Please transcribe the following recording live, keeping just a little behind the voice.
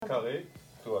carré,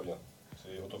 tout va bien.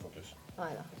 C'est autofocus.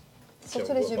 Voilà. Si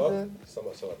Surtout on les voit yeux pas, bleus. Ça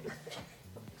va plus.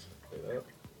 Et là,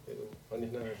 on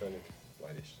est là,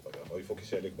 معليش c'est pas grave. Il faut qu'il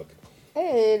s'y aille avec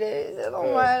Eh, c'est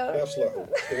normal. يا صلاح.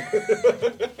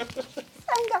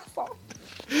 C'est un garçon.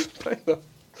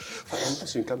 Enfin,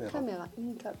 c'est une caméra. Caméra,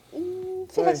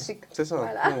 c'est la chic. C'est ça.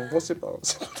 Voilà. Non, on sait pas.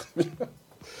 C'est pas très bien.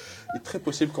 Il est très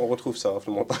possible qu'on retrouve ça dans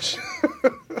le montage.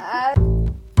 Ah.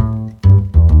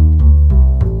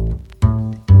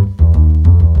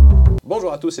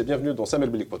 Bonjour à tous et bienvenue dans Samuel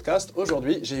Bilik Podcast.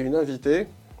 Aujourd'hui, j'ai une invitée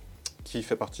qui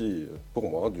fait partie, pour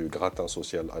moi, du gratin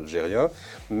social algérien,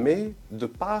 mais de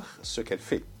par ce qu'elle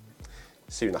fait.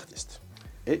 C'est une artiste.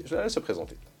 Et je la laisse se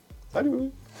présenter.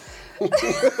 Salut.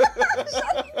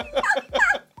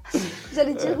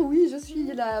 J'allais dire oui, je suis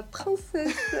la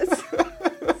princesse,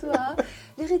 soit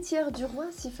l'héritière du roi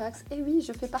Sifax. Et oui,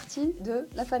 je fais partie de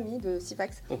la famille de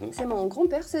Sifax. C'est mon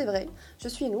grand-père, c'est vrai. Je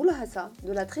suis une Oulahassa,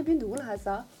 de la tribune de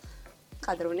Oulahassa.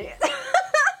 Qadrouni.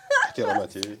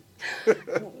 Kiramati.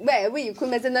 Ben oui, كنا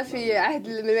مازلنا في عهد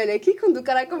الملكي كنت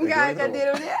راكم كاع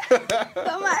كديروا لي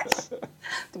طماش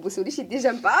تبوسوا لي شي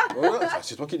j'aime pas.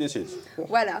 C'est toi qui décides.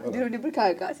 Voilà, ديروا لي برك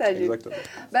هكا salut. Exactement.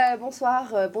 Ben,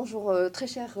 bonsoir, bonjour très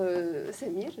cher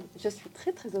Samir. Je suis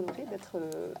très très honorée d'être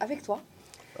avec toi.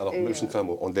 Alors, Et, باش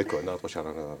نفهموا on déconne, hein,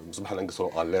 نصبح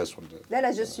نقصروا à l'aise.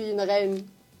 Là, je suis une reine.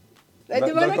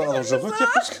 D'accord, alors je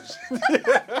retire tout ce que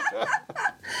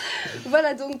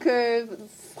Voilà, donc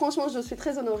franchement, je suis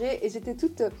très honorée et j'étais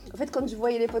toute... En fait, quand je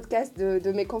voyais les podcasts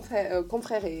de mes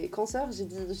confrères et consoeurs,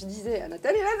 je disais à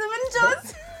Nathalie, là, c'est bonne chose.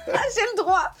 J'ai le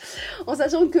droit. En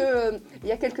sachant qu'il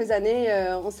y a quelques années,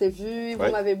 on s'est vus,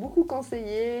 vous m'avez beaucoup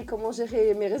conseillé comment gérer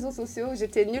mes réseaux sociaux.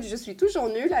 J'étais nulle, je suis toujours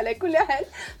nulle à la couleur.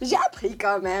 J'ai appris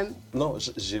quand même. Non,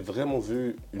 j'ai vraiment vu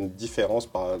une différence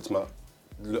par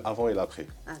le avant et l'après.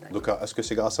 Donc, est-ce que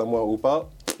c'est grâce à moi ou pas?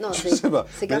 Non, je sais pas.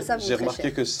 C'est grâce à vous. J'ai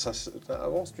remarqué que ça.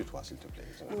 Avance, toi, s'il te plaît.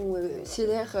 C'est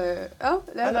l'air.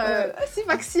 C'est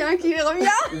Maxien qui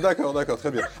revient. D'accord,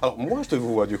 très bien. Alors, moi, je te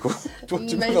vois du coup. Toi,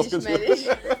 tu me lances que tu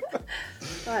veux.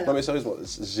 Voilà. Non, mais sérieusement,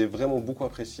 j'ai vraiment beaucoup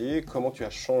apprécié comment tu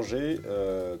as changé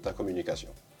ta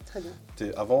communication. Très bien.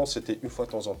 Avant, c'était une fois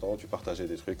de temps en temps, tu partageais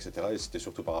des trucs, etc. Et c'était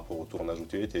surtout par rapport au tournage où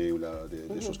tu étais ou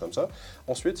des choses comme ça.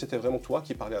 Ensuite, c'était vraiment toi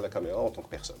qui parlais à la caméra en tant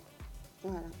que personne.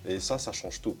 Voilà. Et ça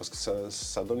change tout parce que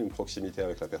ça donne une proximité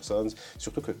avec la personne.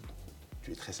 Surtout que tu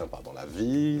es très sympa dans la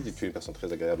vie, tu es une personne très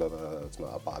agréable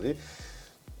à parler.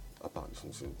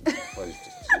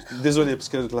 Désolé parce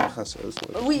que la princesse.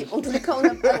 Oui, en tous les cas,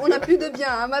 on a plus de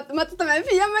bien. ما تطمع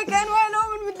فيا ما كان والو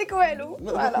ما نمد لك والو.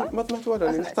 Voilà. ما طمعت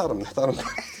ولا نحترم.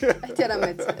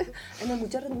 احترامات. أنا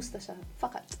مجرد مستشار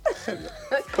فقط.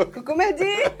 كوكو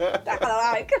مهدي تعال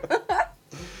رايك.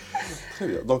 Très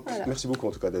bien. Donc, merci beaucoup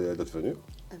en tout cas d'être venu.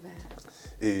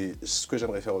 Et ce que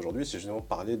j'aimerais faire aujourd'hui, c'est justement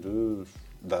parler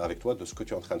avec toi de ce que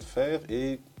tu es en train de faire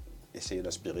et essayer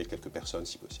d'inspirer quelques personnes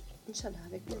si possible. Inch'Allah,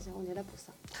 avec plaisir, on est là pour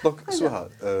ça. Donc, Souha,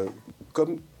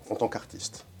 comme en tant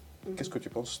qu'artiste, qu'est-ce que tu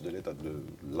penses de l'état de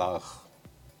l'art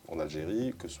en Algérie,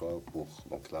 que ce soit pour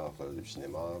l'art du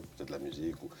cinéma, peut-être de la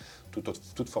musique ou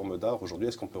toute forme d'art aujourd'hui?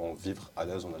 Est-ce qu'on peut en vivre à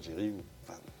l'aise en Algérie?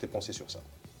 Tes pensées sur ça?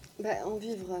 En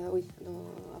vivre, oui.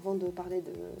 Avant de parler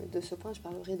de ce point, je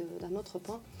parlerai d'un autre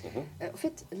point. En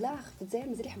fait, l'art,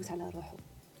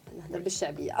 نهضر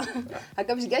بالشعبيه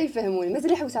هكا باش كاع يفهموني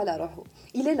مازال يحوس على روحه.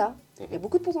 Il est là, il y a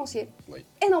beaucoup de potentiel,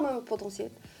 énormément de potentiel,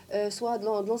 soit de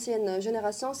l'ancienne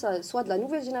génération, soit de la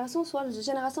nouvelle génération, soit la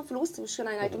génération في الوسط واش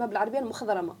نعيطوا بالعربيه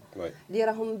المخضرمه اللي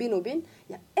راهم بين وبين.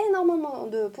 Il y a énormément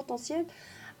de potentiel.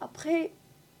 Après,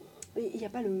 il n'y a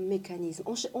pas le mécanisme.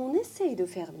 On essaye de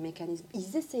faire le mécanisme.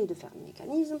 Ils essayent de faire le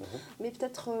mécanisme, mais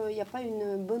peut-être il n'y a pas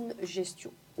une bonne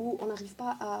gestion ou on n'arrive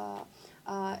pas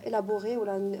à élaborer ou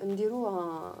نديروا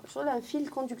un fil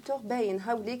conducteur باين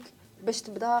هاوليك باش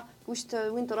تبدا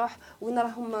وين تروح وين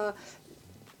راهم.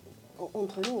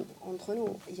 entre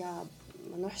nous il y a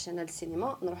ما نروحش انا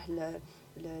للسينما نروح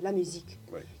la musique.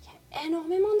 Il y a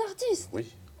énormément d'artistes.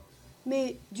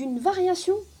 Mais d'une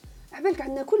variation عبالك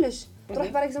عندنا كلش. تروح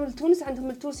باغ اكزومبل لتونس عندهم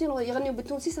التونسيين يغنيوا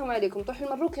بالتونسي السلام عليكم. تروح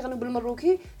للمروك يغنيوا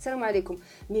بالمروكي السلام عليكم.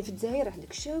 مي في الجزائر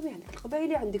عندك الشاوي عندك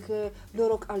القبايلي عندك لو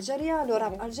روك الجيريا لو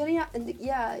راب الجيريا عندك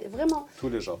يا فريمون tous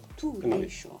les genres.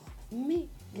 Mais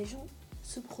les gens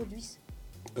se produisent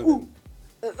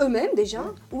eux-mêmes déjà.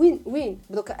 Oui.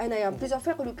 Donc انا il y a plusieurs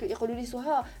fois يقولوا لي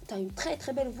سوها tu as une très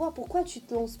très belle voix, pourquoi tu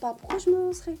te lances pas? Pourquoi je me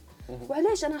lancerai?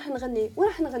 وعلاش انا راح نغني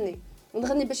وراح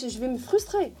نغني باش je vais me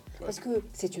frustrer. Parce que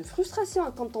c'est une frustration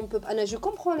quand on peut... Je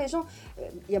comprends les gens.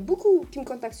 Il y a beaucoup qui me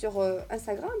contactent sur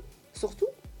Instagram,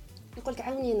 surtout. Ils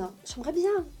disent, j'aimerais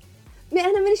bien مي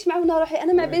انا مانيش معاونه روحي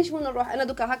انا ما باليش وين نروح انا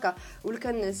دوكا هكا ولا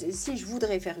كان سي جو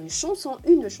فودري فير اون شانسون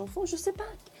اون شانسون جو سي با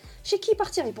chez qui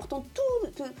partir et pourtant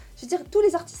je veux dire tous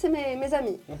les artistes c'est mes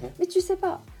amis mais tu sais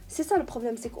pas c'est ça le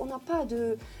problème c'est qu'on n'a pas de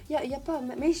il y a pas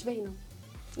ماهيش باينه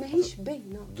ماهيش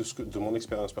باينه de mon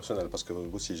expérience personnelle parce que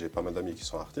aussi j'ai pas mal d'amis qui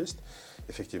sont artistes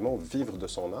effectivement vivre de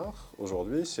son art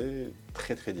aujourd'hui c'est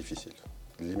très très difficile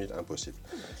limite impossible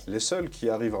les seuls qui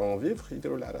arrivent à en vivre ils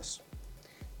déroulent la race.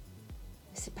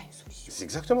 C'est pas une solution. C'est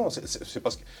exactement, c'est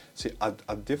parce que c'est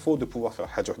à défaut de pouvoir faire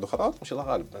حاجة واحدة أخرى ماشي الله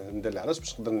غالب ندير العرس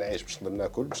باش نقدر نعيش باش نقدر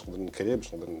ناكل باش نقدر نكري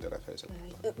باش نقدر ندير عفايس.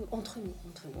 Entre nous.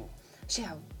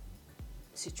 Ciao.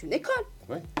 C'est une école.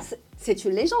 Oui. C'est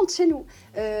une légende chez nous.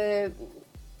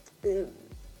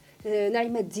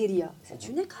 Naïma Diria, c'est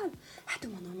une école.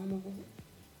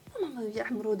 Maman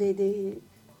يعمروا des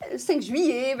 5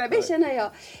 juillet,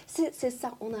 c'est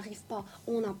ça, on n'arrive pas,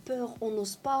 on a peur, on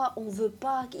n'ose pas, on veut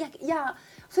pas. Il y a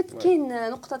en fait كاين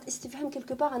نقطة استفهام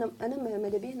quelque part أنا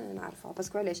ماذا بينا نعرفها parce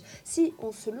que علاش si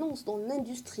on se lance dans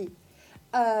l'industrie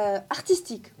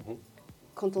artistique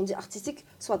quand on dit artistique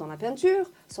soit dans la peinture,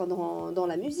 soit dans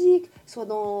la musique, soit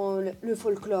dans le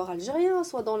folklore algérien,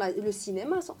 soit dans le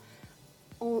cinéma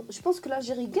je pense que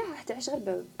l'Algérie قاع تعيش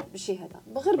غير بالشيء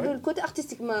هذا غير بالكوتي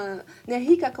ارتستيك ما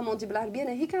ناهيك كما دي بالعربيه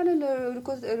ناهيك على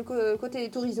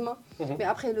الكوتي tourisme mais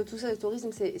après le tout ça le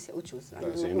tourisme c'est autre chose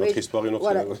c'est une autre histoire une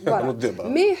autre débat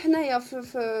mais حنايا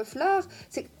في l'art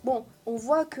c'est bon on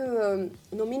voit que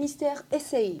nos ministères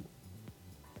essayent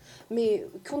mais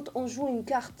quand on joue une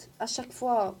carte à chaque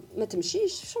fois ما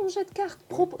تمشيش changer de carte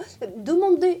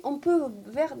demander on peut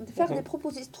faire des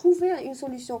propositions trouver une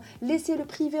solution laisser le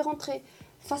privé rentrer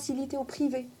faciliter au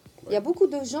privé. Il y a beaucoup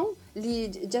de gens,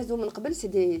 les jazz من قبل c'est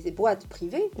des boîtes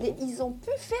privées, mais ils ont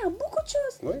pu faire beaucoup de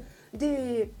choses. Oui.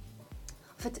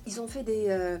 En fait, ils ont fait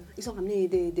ils ont ramené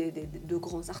de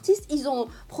grands artistes, ils ont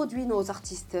produit nos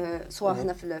artistes soit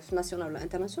national ou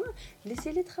international,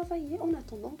 laissez-les travailler en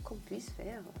attendant qu'on puisse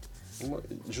faire. Moi,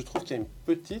 je trouve qu'il y a une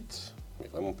petite, mais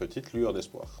vraiment petite lueur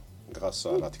d'espoir grâce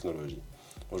à la technologie.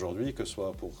 Aujourd'hui, que ce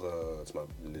soit pour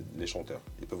les chanteurs,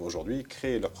 ils peuvent aujourd'hui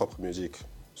créer leur propre musique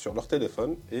sur leur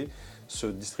téléphone et se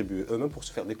distribuer eux-mêmes pour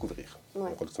se faire découvrir.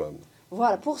 Ouais.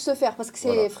 Voilà, pour se faire, parce que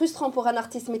c'est frustrant pour un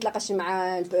artiste ما يتلاقاش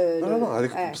مع non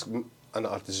هذيك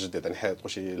انا ارتست جديد انا حاب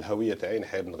شي الهويه تاعي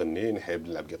نحب نغني نحب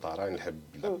نلعب جيتار نحب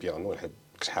نلعب بيانو نحب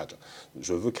كل حاجه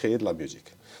je veux créer de la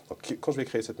musique donc quand je vais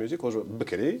créer cette musique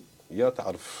بكري يا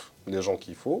تعرف les gens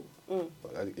qu'il faut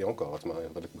et encore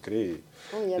يقدر لك بكري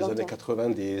les années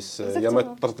 90 يا ما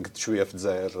طرقت شويه في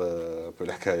الجزائر peu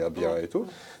الحكايه bien et tout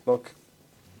donc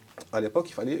à l'époque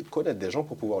il fallait connaître des gens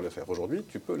pour pouvoir le faire aujourd'hui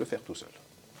tu peux le faire tout seul.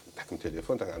 Tu as un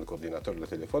téléphone, tu as un coordinateur de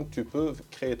téléphone, tu peux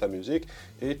créer ta musique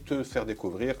et te faire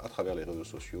découvrir à travers les réseaux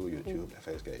sociaux, YouTube, la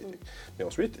Facebook. Mais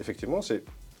ensuite, effectivement, c'est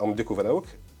on me découvre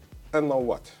un an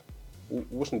watt.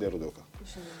 Où je ne déroule.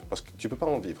 Parce que tu ne peux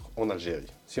pas en vivre en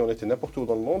Algérie. Si on était n'importe où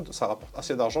dans le monde, ça rapporte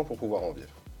assez d'argent pour pouvoir en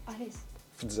vivre. Allez.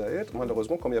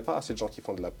 Malheureusement, comme il n'y a pas assez de gens qui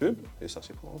font de la pub, et ça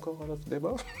c'est pour encore un autre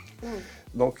débat,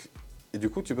 donc, et du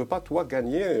coup, tu ne peux pas, toi,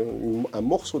 gagner un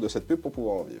morceau de cette pub pour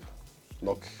pouvoir en vivre.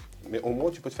 Donc, mais au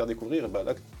moins, tu peux te faire découvrir et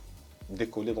là,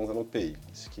 décoller dans un autre pays,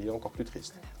 ce qui est encore plus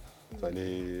triste. Enfin,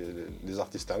 les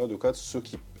artistes, en tout cas, ceux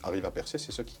qui arrivent à percer,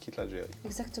 c'est ceux qui quittent l'Algérie.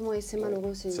 Exactement, et c'est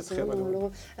malheureux. C'est très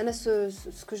malheureux.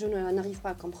 Ce que je n'arrive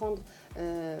pas à comprendre,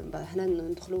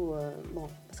 bon,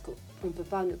 parce qu'on ne peut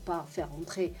pas ne pas faire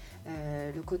entrer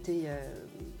le côté,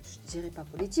 je ne dirais pas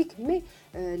politique, mais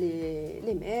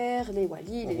les maires, les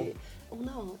walis,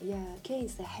 il y a 15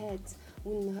 sahat,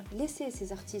 laisser ces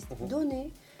artistes donner.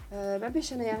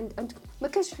 باش انا عندك ما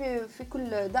كاش في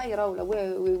كل دائره ولا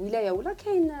ولايه ولا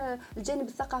كاين الجانب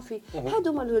الثقافي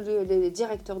هادوما لي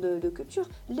ديريكتور دو كولتور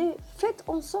لي فيت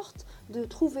اون سورت دو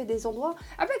تروفي دي زوندوا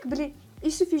avec بلي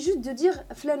il suffit juste de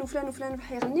dire فلان وفلان وفلان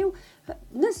راح يغنيو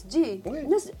الناس تجي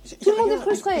الناس tout le monde est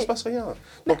frustré il se passe rien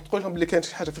donc تقول لهم بلي كاين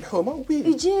شي حاجه في الحومه وي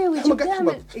يجي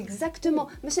كامل اكزاكتومون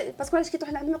ماشي باسكو علاش كي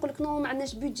تروح لعندهم يقول لك نو ما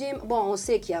عندناش بودجي بون اون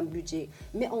سي كي ان بودجي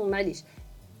مي اون معليش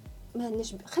ما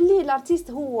عندناش خليه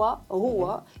الارتيست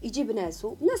هو يجيب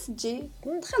ناسو ناس تجي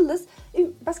تخلص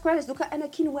باسكو علاش دوكا انا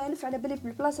كي نوالف على بالي في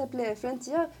البلاصه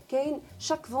فلانتيا كاين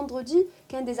شاك فوندردي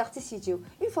كاين دي ارتيست يجيو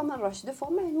اون فوا ما نروحش دو فوا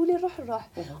ما نولي نروح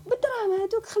بالدراهم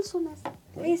هذوك خلصوا الناس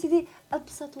يا سيدي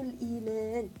ابسط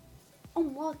الايمان او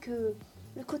موا كو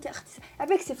لو كوتي ارتيست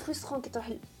افيك سي فرسترون كي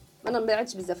تروح انا ما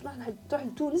بعدش بزاف تروح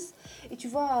لتونس اي تو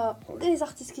فوا دي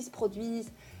ارتيست كي سبرودويز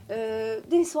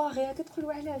دي سواري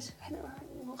كتقول علاش حنا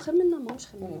خير منا ماهوش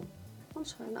خير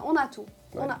منا on a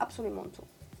tout on a absolument tout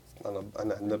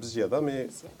on a بزياده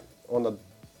mais on a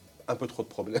un peu trop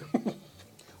de problèmes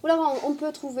Ou alors on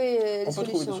peut trouver des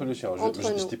solutions. Je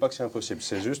ne dis pas que c'est impossible.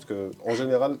 C'est juste qu'en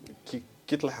général, qui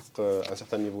te un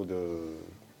certain niveau de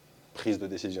prise de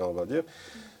décision, on va dire,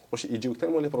 ils ont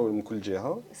tellement les problèmes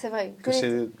c'est vrai que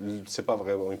c'est pas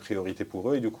vraiment une priorité pour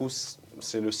eux et du coup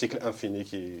c'est le cycle infini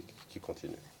qui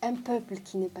continue. Un peuple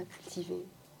qui n'est pas cultivé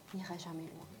n'ira jamais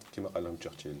loin. Comme Alan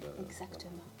Churchill.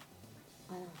 Exactement.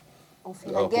 Voilà. On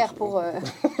fait la guerre pour...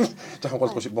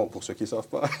 Bon, pour ceux qui ne savent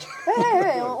pas.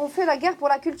 On fait la guerre pour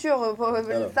la culture.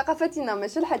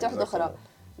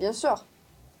 Bien sûr.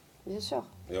 Bien sûr.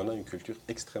 Et on a une culture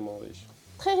extrêmement riche.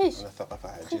 Très riche.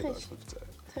 Très riche.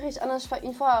 Très riche.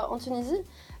 Une fois en Tunisie,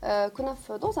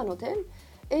 dans un hôtel,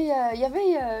 et il y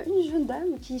avait une jeune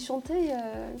dame qui chantait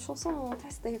une chanson en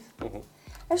Tasdef.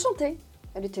 Elle chantait.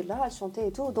 Elle était là, elle chantait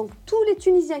et tout. Donc tous les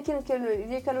Tunisiens qui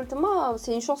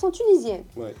c'est une chanson tunisienne.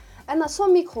 Ouais. Elle a son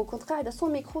micro. Quand elle a son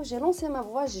micro, j'ai lancé ma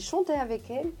voix, j'ai chanté avec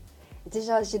elle.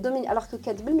 Déjà, j'ai dominé. Alors que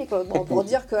Kadb le micro, bon, pour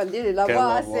dire que la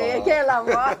voix, c'est quelle la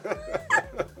voix.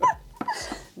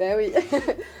 Ben oui.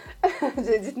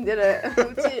 J'ai dit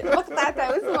un petit.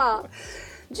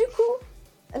 Du coup,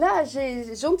 là,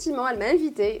 gentiment, elle m'a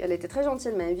invitée. Elle était très gentille,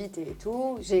 elle m'a invitée et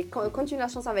tout. J'ai continué la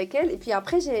chanson avec elle. Et puis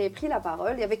après, j'ai pris la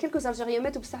parole. Il y avait quelques Algériens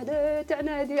qui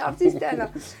des artistes.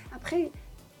 Après,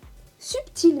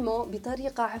 subtilement,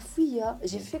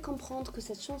 j'ai fait comprendre que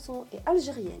cette chanson est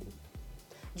algérienne,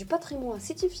 du patrimoine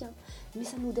sétifien. Mais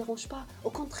ça ne nous dérange pas. Au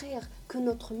contraire, que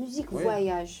notre musique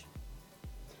voyage.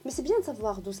 Mais c'est bien de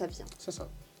savoir d'où ça vient. C'est ça.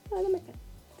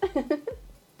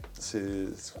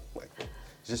 Ouais.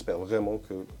 J'espère vraiment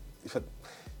que...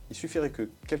 Il suffirait que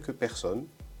quelques personnes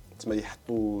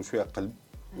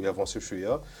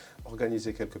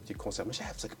organiser quelques petits concerts,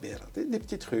 des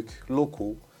petits trucs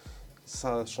locaux,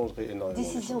 ça changerait énormément.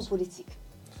 Décision politique.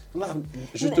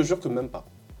 Je te jure que même pas.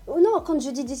 Non, quand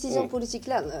je dis décision politique,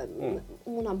 là,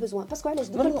 on a besoin. Parce que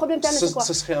le problème, c'est quoi?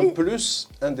 Ce serait un plus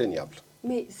indéniable.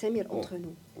 Mais Samir, entre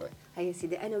nous,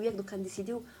 سيدي انا وياك دوك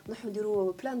غنديسيديو نروحو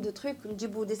نديرو بلان دو تروك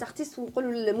نجيبو دي زارتيست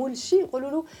ونقولوا للمول الشي نقولوا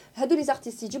له هادو لي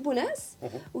زارتيست يجيبوا ناس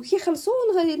وكيخلصوا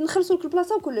نخلصوا لك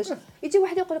البلاصه وكلش يجي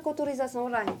واحد يقول لك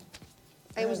اوتوريزاسيون راهي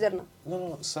اي واش درنا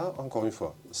Non, ça encore une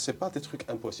fois c'est pas des trucs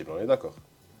impossibles, on est d'accord.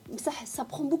 Ça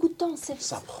prend beaucoup de temps.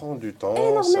 Ça prend du temps,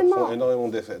 énormément. Ça prend énormément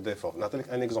d'efforts.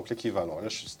 Un exemple équivalent, là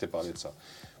je t'ai parlé de ça.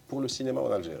 Pour le cinéma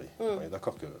en Algérie, on est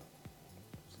d'accord que...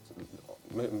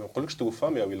 Mais on ne peut pas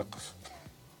faire, mais il y a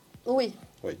Oui.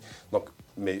 Oui. Donc,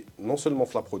 mais non seulement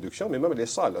la production, mais même les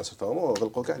salles. À un certain moment,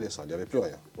 les salles, il n'y avait plus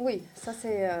rien. Oui, ça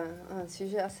c'est un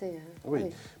sujet assez... Oui,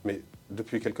 mais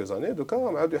depuis quelques années, donc,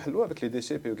 on a eu avec les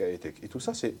DCP et tout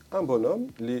ça, c'est un bonhomme,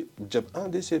 un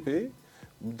DCP,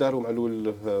 Darou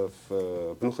Maloul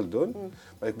Ben Khaldoun.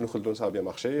 Avec Ben Khaldoun, ça a bien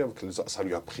marché. Ça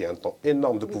lui a pris un temps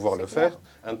énorme de pouvoir le faire,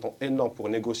 un temps énorme pour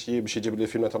négocier chez les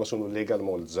films internationaux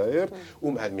légalement le Zaïre ou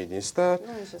avec le ministère.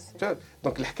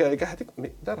 Donc,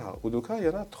 mais d'ara, au Doka, il y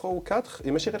en a 3 ou 4,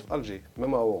 et même à Alger,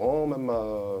 même à Oran, même à,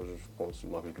 je pense,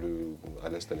 à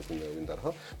l'Est,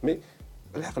 mais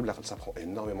ça prend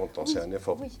énormément de temps. C'est un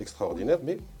effort extraordinaire,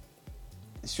 mais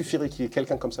il suffirait qu'il y ait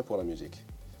quelqu'un comme ça pour la musique.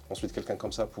 Ensuite, quelqu'un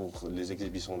comme ça pour les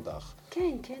exhibitions d'art.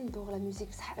 Pour la musique,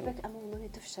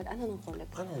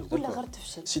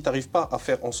 si tu n'arrives pas à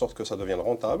faire en sorte que ça devienne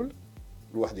rentable,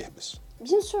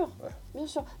 bien sûr, bien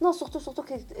sûr. Non, surtout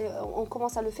qu'on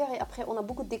commence à le faire et après on a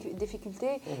beaucoup de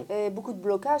difficultés, beaucoup de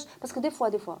blocages. Parce que des fois,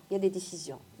 il y a des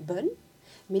décisions bonnes,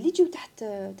 mais les gens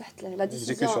la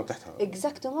décision...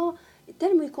 Exactement.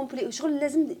 Tellement compliqué.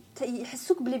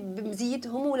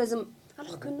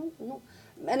 Alors que non.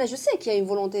 Je sais qu'il y a une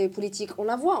volonté politique, on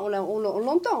la voit, on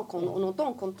l'entend. On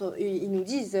entend quand ils nous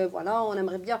disent, voilà, on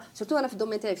aimerait bien, surtout dans le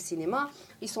domaine du cinéma,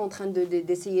 ils sont en train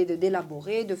d'essayer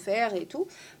d'élaborer, de faire et tout.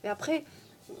 Mais après,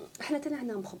 on a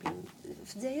un problème.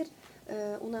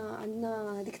 On a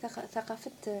هذيك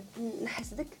ثقافة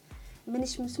نحسدك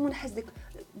مانيش مسمو نحسدك.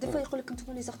 Des fois يقول لك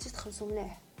انتم les artistes خلصوا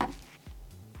ملاح.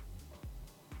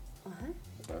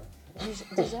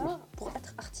 Déjà, pour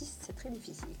être artiste, c'est très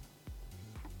difficile.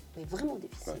 Mais vraiment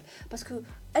difficile. Parce que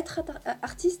être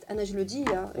artiste, je le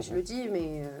dis, mais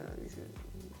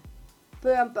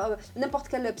n'importe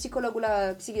quel psychologue ou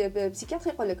psychiatre,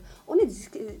 on est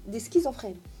des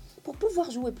schizophrènes. Pour pouvoir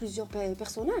jouer plusieurs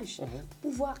personnages, pour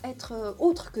pouvoir être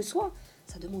autre que soi,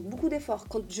 ça demande beaucoup d'efforts.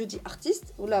 Quand je dis artiste,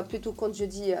 ou là plutôt quand je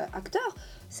dis acteur,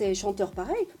 c'est chanteur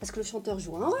pareil, parce que le chanteur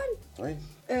joue un rôle. Oui.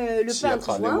 Le peintre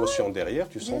joue un rôle. S'il y a l'émotion derrière,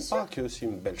 tu ne sens pas que c'est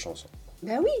une belle chanson.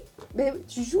 Ben oui,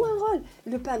 tu joues un rôle.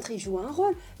 Le peintre, il joue un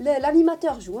rôle.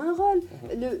 L'animateur joue un rôle.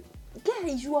 Le gars,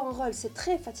 il joue un rôle. C'est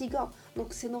très fatigant. Donc,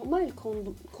 c'est normal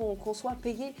qu'on soit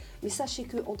payé. Mais sachez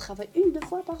qu'on travaille 1-2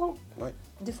 fois par an.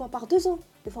 Des fois par 2 ans.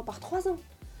 Des fois par 3 ans.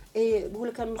 اي بقول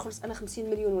لك انا نخلص انا 50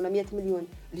 مليون ولا 100 مليون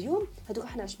اليوم هذوك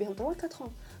راح نعيش بهم 3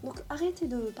 4 دونك arrêtez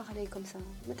de parler comme ça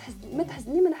ما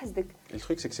تحزني ما نحزدك. Le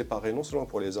truc c'est que c'est pareil non seulement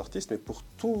pour les artistes mais pour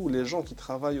tous les gens qui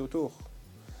travaillent autour.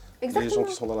 Exactement. Les gens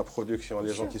qui sont dans la production,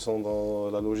 les gens qui sont dans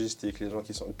la logistique, les gens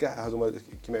qui sont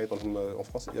en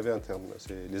France, il y avait un terme,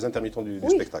 c'est les intermittents du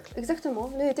spectacle. Exactement,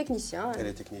 les techniciens. Et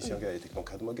les techniciens donc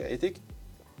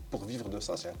pour vivre de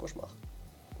ça, c'est un cauchemar.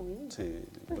 Oui. C'est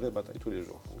une vraie bataille tous les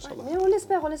jours. Mais on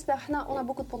l'espère. On a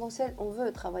beaucoup de potentiel. On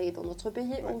veut travailler dans notre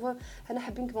pays. On veut. حنا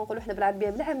حابين كما نقولوا حنا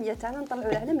بالعاميه تاعنا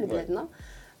نطلعوا العلم لبلادنا.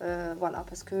 Voilà,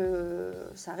 parce que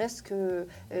ça reste que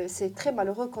c'est très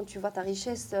malheureux quand tu vois ta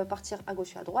richesse partir à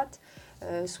gauche et à droite,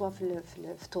 soit في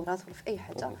التراث ولا في أي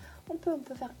حاجة. On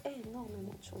peut faire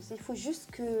énormément de choses. Il faut juste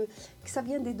que ça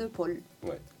vienne des deux pôles.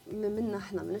 منا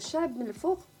حنا من الشعب من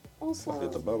الفوق. واحد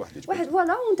يطبع واحد يجبد. واحد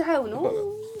فوالا ونتعاونوا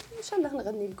ان شاء الله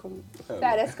نغني لكم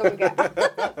تاع راسكم كاع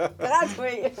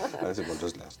غاتوي انا سي بون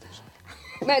جوز العرس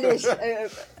معليش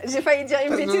جي فاي دير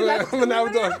اون بيتي ما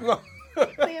نعاودوش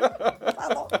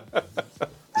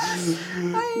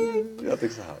يعطيك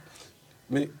الصحة.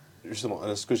 Mais justement,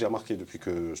 ce que j'ai remarqué depuis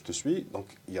que je te suis, donc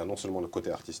il y a non seulement le côté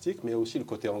artistique, mais aussi le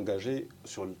côté engagé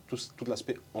sur tout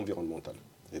l'aspect environnemental.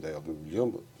 Et d'ailleurs,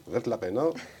 اليوم غير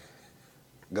تلاقينا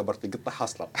قبرت لي قطة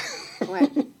حاصلة.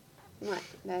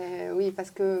 Oui,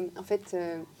 parce que en fait,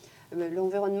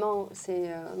 l'environnement, c'est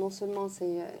non seulement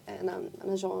c'est,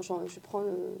 je prends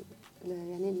le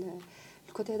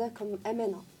côté là comme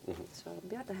amena.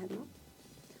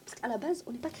 Parce qu'à la base,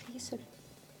 on n'est pas créé seul.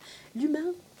 L'humain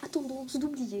a tendance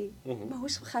d'oublier.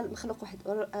 ماهوش مخلق واحد.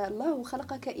 الله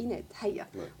خلق كائنات حية.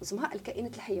 اسمها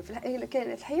الكائنات الحية.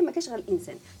 الكائنات الحية ما كاش غير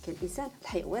الإنسان. كاين الإنسان،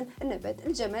 الحيوان، النبات،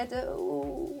 الجماد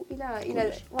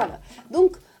إلى voilà.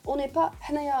 Donc on n'est pas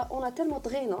حنايا on a tellement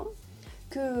طغينا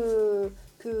que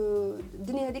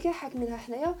الدنيا هذيك حاكمينها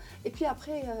حنايا. Et puis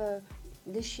après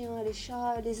les chiens, les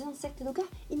chats, les insectes,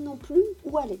 ils n'ont plus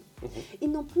où aller.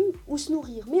 Ils n'ont plus où se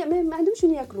nourrir. Mais ما عندهمش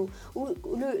وين ياكلوا.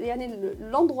 يعني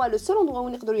l'endroit, le seul endroit où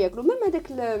يقدروا ياكلوا même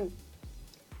هذاك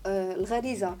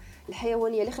الغريزة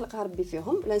الحيوانية اللي خلقها ربي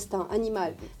فيهم l'instinct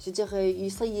animal, je veux dire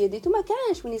يصيد ما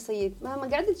كانش وين يصيد ما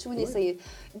قعدتش وين يصيد.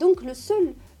 Donc le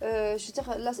seul je veux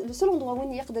dire le seul endroit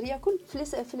وين يقدر ياكل في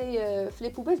les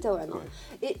poubelles تاعنا.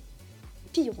 Et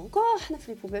pire encore, حنا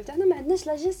في les poubelles تاعنا ما عندناش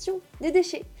la gestion des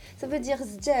déchets. Ça veut dire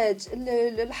الزجاج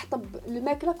الحطب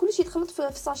الماكله كلشي يتخلط في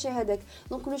الساشي هذاك.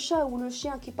 Donc le chat ou le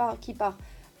chien qui part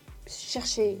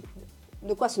chercher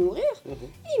de quoi se nourrir,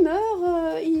 il meurt,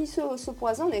 il se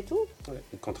poisonne et tout.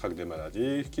 Il contracte des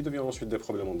maladies qui deviennent ensuite des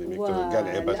problèmes endémiques.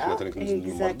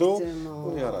 Exactement.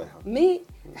 Mais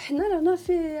حنا رانا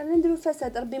نديرو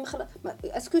الفساد ربي مخلق.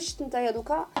 اسكو شفت نتايا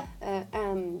دوكا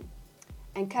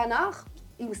ان كانار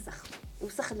يوسخ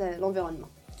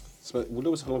l'environnement. Vous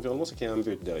voulez l'environnement, c'est qu'il y a un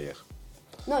but derrière.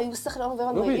 Non, يوسخ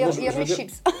l'environnement, il y a les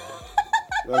chips.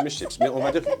 Mais on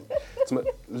va dire que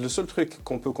le seul truc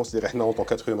qu'on peut considérer en tant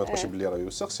qu'être humain,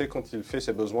 c'est quand il fait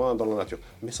ses besoins dans la nature.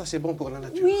 Mais ça, c'est bon pour la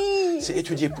nature. Oui. C'est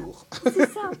étudié pour.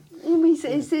 C'est ça. Oui,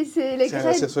 c'est les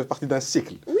graines. Ça fait partie d'un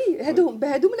cycle. Oui, هادو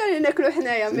اللي ناكلو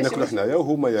حنايا ماشي ناكلو حنايا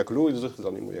وهما ياكلوا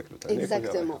ويزيدوا ياكلوا.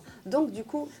 Exactement. Donc du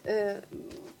coup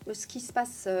ce qui se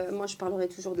passe, moi je parlerai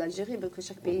toujours de l'Algérie parce que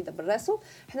chaque pays d'abord raison.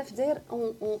 حنا في الجزائر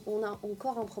on a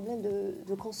encore un problème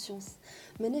de conscience.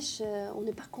 ماناش on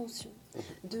n'est pas conscient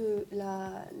de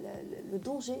le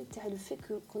danger, le fait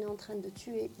qu'on est en train de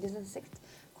tuer des insectes,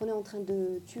 qu'on est en train de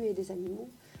tuer des animaux.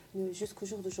 Jusqu'au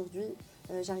jour d'aujourd'hui,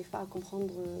 j'arrive pas à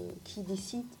comprendre qui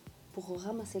décide pour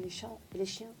ramasser les chats et les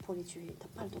chiens pour les tuer.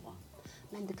 T'as pas le droit.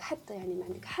 ما عندك حتى يعني ما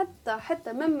عندك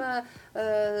حتى même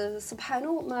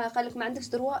سبحانه ما قال لك ما عندكش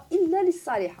droit إلا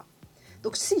للصالحة.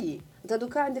 Donc si انت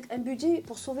دوكا عندك un budget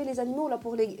pour sauver les animaux là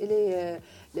pour les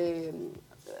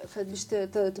باش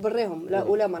تبريهم لا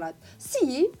ولا مرض.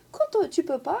 Si quand tu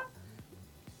peux pas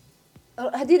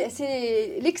هذه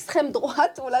سي ليكستريم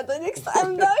دروات ولا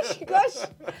ليكستريم gauche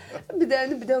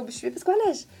نبداو بشوي باسكو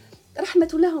علاش رحمة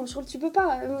لهم شغل tu peux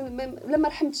pas لما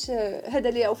رحمتش هذا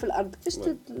اللي او في الارض كيفاش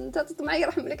انت تطمع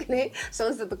يرحم لك هنا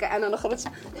شغل صدق انا نخرج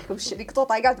باش ليك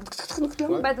طوطا قاعد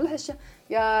نقتلهم بعد الحشه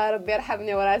يا ربي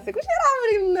يرحمني وراسك واش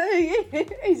يرحمني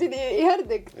يجي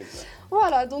يهردك.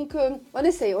 Voilà donc on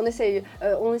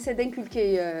essaie d'inculquer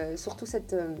surtout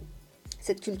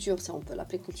cette culture, si on peut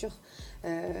l'appeler culture,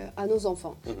 à nos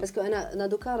enfants. Parce que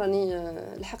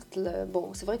bon,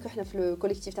 c'est vrai que dans le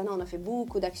collectif, on a fait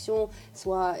beaucoup d'actions,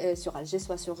 soit sur Alger,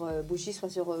 soit sur Bougie,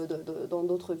 soit dans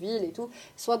d'autres villes et tout,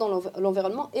 soit dans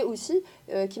l'environnement. Et aussi,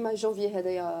 qui m'a janvier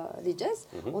les jazz,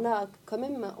 on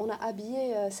a habillé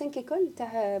 5 écoles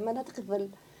مناطق الظل.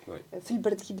 في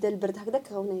البرد كي بدا البرد هكذاك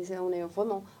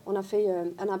on a fait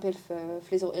un appel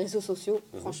sur les réseaux sociaux.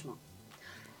 Franchement,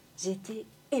 j'ai été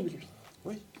éblouie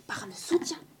par le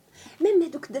soutien.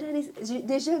 Même دوك الدراري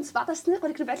دي جون 17 سنه يقول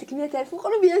لك نبعث لك 100000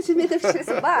 وقالوا بيان سي 100000 في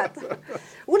صباط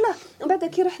والله. من بعد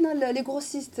كي رحنا لي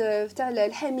غروسيست تاع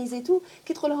الحاميز اي تو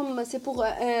كيدخل لهم سي بور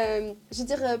جو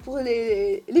دير بور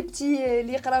لي بتي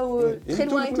اللي يقراو تري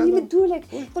لوين يمدوا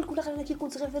لك يقول لك والله انا كي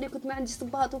كنت صغير كنت ما عنديش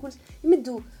صباط وكل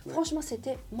يمدوا. Franchement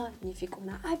c'était magnifique. On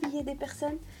a habillé des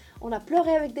personnes, on a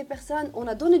pleuré avec des personnes, on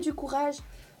a donné du courage.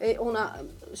 Et on a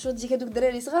شو ديك هذوك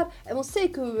الدراري صغار on sait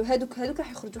que هذوك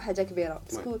راح يخرجوا حاجه كبيره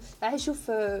باسكو عايشوا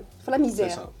في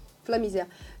la misère.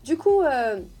 Du coup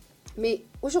mais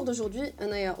au jour d'aujourd'hui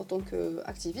انا en tant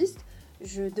qu'activiste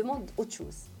je demande autre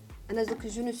chose. Donc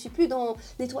je ne suis plus dans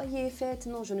nettoyer, fête,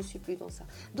 non, je ne suis plus dans ça.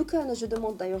 Donc je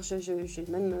demande, d'ailleurs, j'ai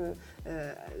même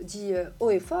dit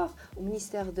haut et fort au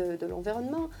ministère de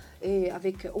l'Environnement et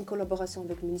en collaboration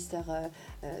avec le ministère,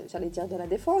 j'allais dire de la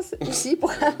Défense, ici,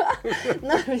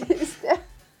 non, le ministère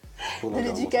de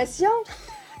l'Éducation.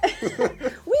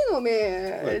 Oui, non, mais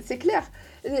c'est clair.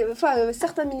 Enfin,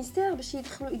 certains ministères,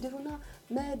 ils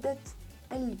devaient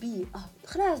البيئة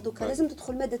خلاص دوكا لازم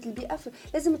تدخل مادة البيئة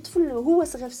لازم الطفل هو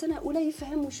صغير في سنة أولى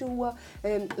يفهم وش هو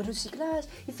الريسيكلاج،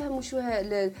 يفهم وش هو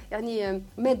يعني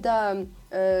مادة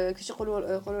كيفاش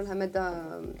يقولوا لها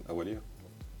مادة أولية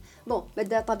بون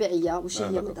ماده طبيعيه. واش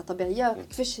هي ماده طبيعيه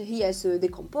كيفاش هي سو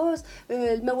ديكومبوز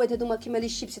المواد هذوما كيما لي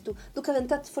شيبس دوكا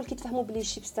انت الطفل كيتفهموا بلي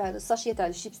الشيبس تاع الساشيه تاع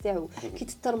الشيبس تاعو كي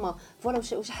تترمى فوالا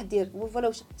واش حدير فوالا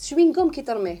واش شوينغوم كي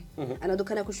ترميه انا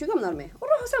دوكا ناكل شوينغوم نرميه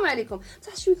ونروحوا السلام عليكم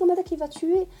بصح الشوينغوم هذا كيفا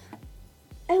توي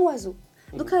ان وازو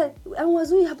دوكا ان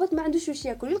وازو يهبط ما عندوش واش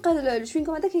ياكل يلقى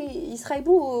الشوينغوم هذاك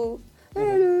يسخايبو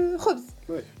خبز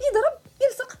يضرب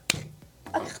يلصق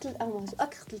اكختل الامواج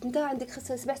اكختل انت عندك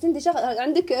 7 سنين ديجا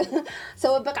عندك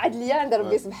سوابق عدليه عند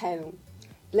ربي سبحانه.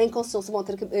 L'inconscience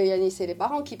يعني c'est les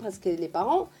parents qui presque les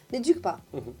parents n'éduquent pas.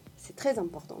 C'est très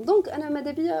important. Donc انا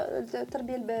ماذا بيا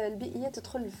التربيه البيئيه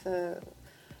تدخل في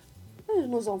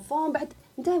nos enfants. بعد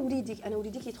انت وليدك انا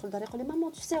وليدي كيدخل دار يقول لي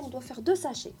ماما tu sais on doit faire 2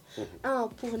 sachets un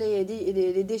pour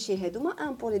les déchets هذوما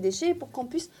un pour les déchets pour qu'on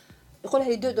puisse يقولها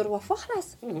لي 2 3 fois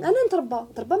خلاص انا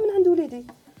نتربى من عند وليدي.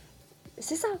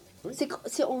 C'est ça. Oui.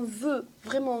 Si on veut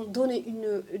vraiment donner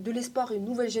de l'espoir à une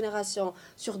nouvelle génération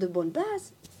sur de bonnes bases,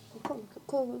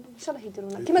 ان شاء الله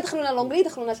يديرونا كيما دخلونا لونجلي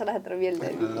يدخلونا ان شاء الله التربيه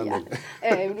البيئيه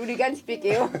ولولي كاع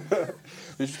نسبيكيو.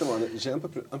 Mais justement, j'ai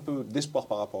un peu d'espoir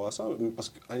par rapport à ça parce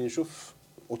que نشوف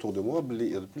autour de moi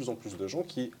il y a de plus en plus de gens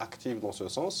qui activent dans ce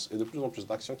sens et de plus en plus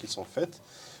d'actions qui sont faites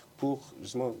pour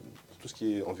justement tout ce qui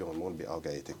est environnement, le BA.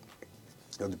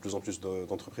 Il y a de plus en plus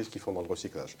d'entreprises qui font dans le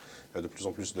recyclage. Il y a de plus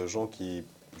en plus de gens qui,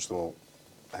 justement,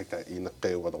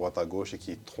 à droite, à gauche et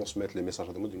qui transmettent les messages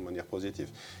d'une manière positive.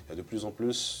 Il y a de plus en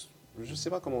plus, je ne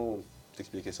sais pas comment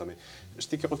t'expliquer ça, mais je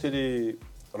t'ai raconté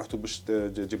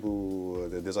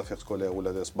des affaires scolaires ou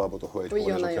des SBAB pour les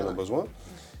gens qui en ont besoin.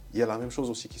 Il y a la même chose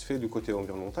aussi qui se fait du côté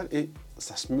environnemental et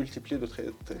ça se multiplie de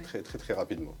très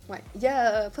rapidement. Ouais. Il y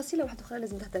a facile واحده اخرى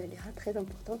لازم تهضر عليها très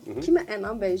importante كيما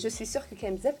انا جو سوي سور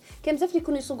كاين بزاف اللي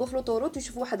يكونوا يسوقوا في لوطوروت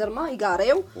ويشوفوا واحد رما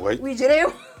يقاريو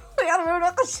ويجريو ويرميو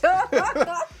القشه.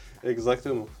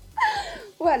 Exactement.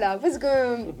 Voilà, parce que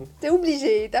tu es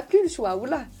obligé, tu n'as plus le choix.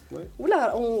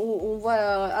 Oula, on voit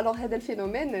alors هذا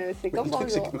phénomène, c'est comme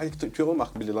bonjour. Tu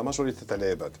remarques que la majorité des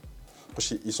العباد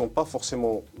ils ne sont pas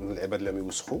forcément العباد اللي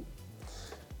يوسخوا.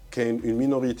 Il y a une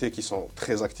minorité qui sont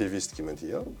très activistes qui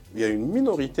m'intéressent. Il y a une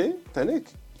minorité,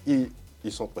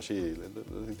 ils sont pas chez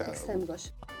l'extrême gauche.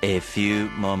 A few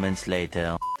moments later.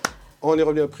 On est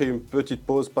revenu après une petite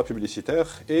pause pas publicitaire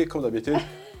et comme d'habitude,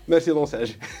 merci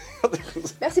d'enseigner.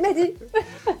 Merci Mehdi.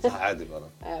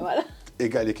 Voilà.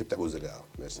 Égal l'équipe تاع وزلاء.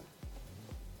 Merci.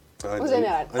 En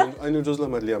général. Un chose là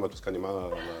مليانه parce qu'on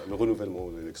est le renouvellement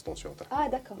de l'extension. Ah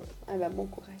d'accord. Ah ben bon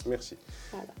courage. Merci.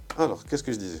 Voilà. Alors, qu'est-ce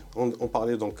que je disais? On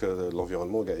parlait donc de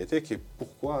l'environnement Gaëté, qui est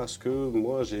pourquoi est-ce que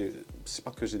moi c'est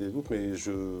pas que j'ai des doutes, mais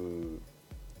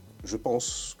je pense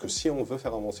que si on veut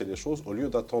faire avancer les choses, au lieu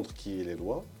d'attendre qu'il y ait les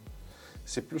lois,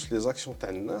 c'est plus les actions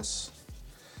TANAS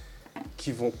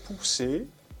qui vont pousser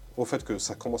au fait que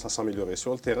ça commence à s'améliorer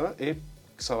sur le terrain et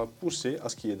que ça va pousser à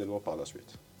ce qu'il y ait des lois par la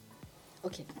suite.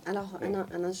 Ok, alors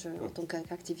أنا en tant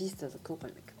qu'activiste كنقول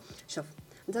لك شوف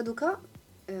أنت دوكا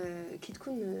كي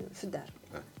تكون في الدار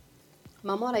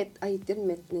ماما راهي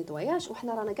دير نيتواياج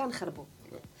وحنا رانا كاع نخربوا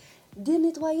دير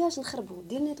نيتواياج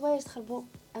نخربوا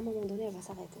ا مومون دوني فا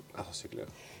ساريتي سي كلير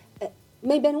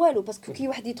ما يبان والو باسكو كي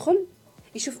واحد يدخل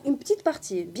يشوف اون بتيت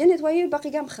بارتي بيان نيتوايي الباقي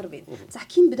كاع مخربين بصح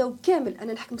كي نبداو كامل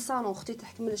انا نحكم الصالون اختي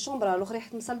تحكم الشومبرا الاخرى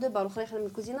يحكم السال دو بار الاخرى يحكم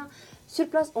الكوزينه سور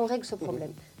بلاس اون ريغل سو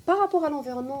بروبليم par rapport à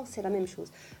l'environnement c'est la même chose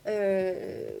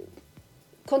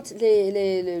quand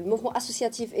les mouvements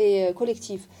associatifs et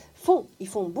collectifs ils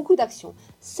font beaucoup d'actions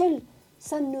seul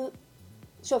ça ne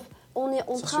chauffe on est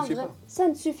en train de ça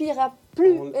ne suffira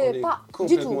plus pas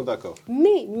du tout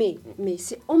mais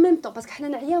c'est en même temps parce que حنا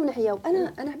نعياو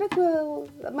انا عباك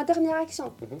ma dernière action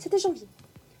c'était janvier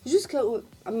jusque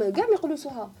كاع ما يقولوا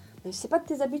سوها mais c'est pas de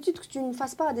tes habitudes que tu ne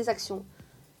fasses pas des actions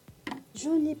je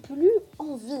n'ai plus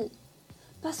envie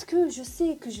parce que je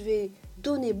sais que je vais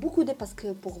donner beaucoup d'aide parce que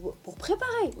pour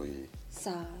préparer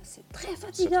ça c'est très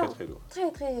fatigant très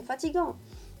très fatigant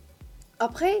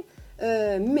après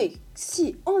mais si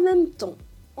en même temps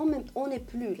on n'est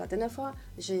plus la dernière fois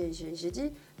j'ai dit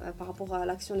par rapport à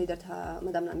l'action de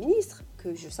madame la ministre que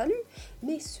je salue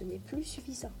mais ce n'est plus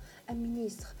suffisant un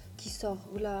ministre qui sort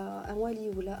ou là un wali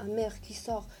ou là un maire qui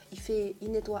sort il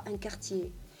nettoie un quartier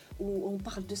où on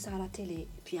parle de ça à la télé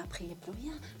et puis après il n'y a plus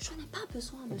rien j'en ai pas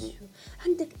besoin monsieur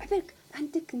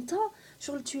عندك انت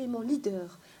شغل tu es mon leader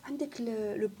عندك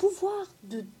le pouvoir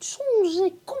de changer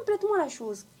complètement la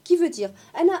chose qui veut dire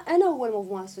انا هو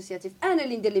الموفمون اسوسياتيف انا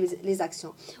اللي ندير لي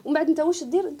زاكسيون ومن بعد انت واش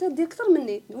دير انت دير اكثر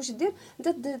مني واش دير انت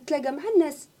تلاقى مع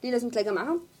الناس اللي لازم تلاقى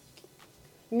معاهم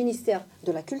ministère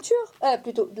de la culture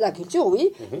plutôt de la culture oui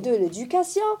de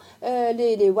l'éducation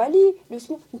les wali le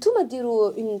SMO نتوما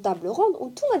ديروا une table ronde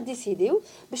وانتوما ديسيديو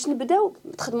باش نبداو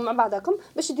تخدموا مع بعضكم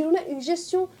باش ديروا لنا une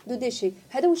gestion de déchets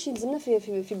هذا واش يلزمنا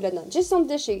في بلادنا gestion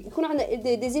de déchets يكون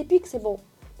عندنا des épiques c'est bon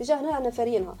déjà هنا عندنا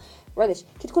فرينها وعلاش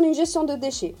كي تكون une gestion de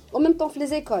déchets en même temps في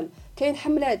les écoles كاين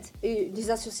حملات des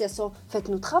associations faites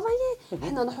nous travailler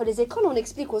حنا نروحوا les écoles on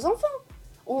explique aux enfants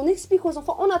on explique aux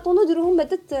enfants en attendant de leur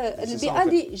mettre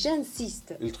j'insiste.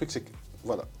 Le truc c'est que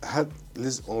voilà,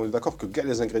 on est d'accord que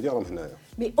les ingrédients sont là.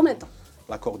 Mais en même temps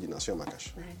la coordination ما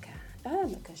كاش.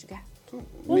 ما كاش كاع.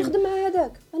 ونخدم مع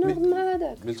هذاك انا نخدم مع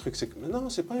هذاك. Mais le truc c'est que non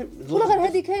c'est pas ولا غير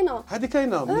هذه كاينه. هذه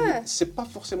كاينه mais c'est pas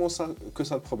forcément ça que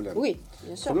ça le problème. Oui,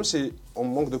 bien sûr. Le problème c'est on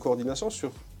manque de coordination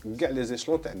sur les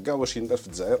échelons تاع كاع واش يندار في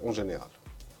الجزائر en général.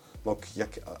 Donc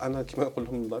انا كيما نقول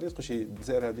لهم داري تقول شي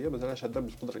الجزائر هذه مازالهاش هذا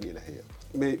بالقدره الالهيه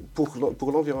mais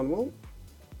pour l'environnement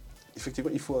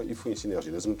effectivement il faut une synergie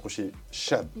لازم تكون شي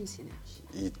شاب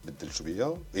يتبدل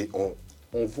شويه et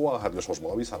on voit هذا le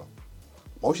changement oui صرا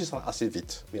ماهوش يصرا assez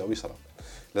vite mais oui صرا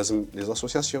لازم les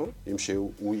associations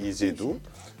يمشيو ويزيدوا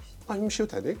يمشيو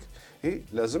تاعك et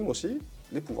لازم aussi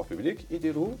les pouvoirs publics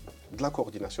يديروا de la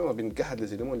coordination بين كاع هاد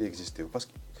les éléments اللي existent parce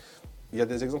que il y a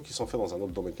des exemples qui sont faits dans un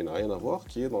autre domaine qui n'a rien à voir,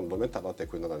 qui est dans le domaine de la tech.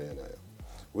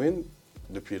 Oui,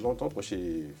 depuis longtemps,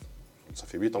 ça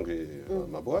fait 8 ans que j'ai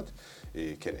ma boîte,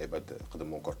 et Ken Ebad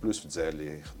encore plus,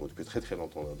 depuis très très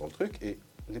longtemps dans le truc, et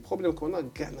les problèmes qu'on a,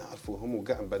 Ghana, Alfouhom ou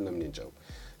Ghana, Banam Ninja.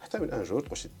 Un jour,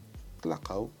 je suis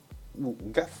tlaqaw, ou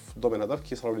gaf, domaine d'art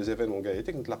qui sera les événements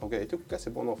gaieté, qui tlaqaw gaieté, ou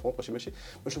c'est bon enfant, je suis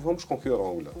je vois je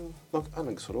concurrent là. Donc,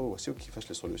 un solo, aussi, qui fasse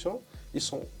les solutions, ils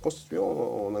sont constitués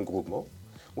en un groupement.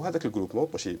 وهذاك الجروبمون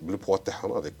ماشي بالبوا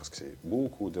تاعهم avec parce que c'est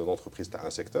beaucoup d'entreprises dans un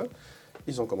secteur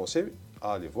ils ont commencé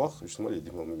à aller voir justement les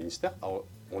différents ministères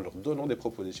en leur donnant des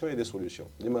propositions et des solutions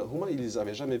هما ils les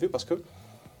avaient jamais vus parce que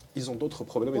ils ont d'autres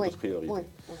problèmes et d'autres priorités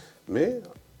mais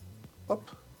hop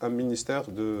un ministère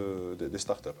des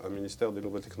startups un ministère des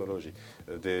nouvelles technologies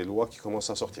des lois qui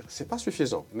commencent à sortir c'est pas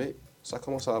suffisant mais ça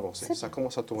commence à avancer ça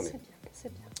commence à tourner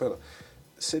c'est bien voilà.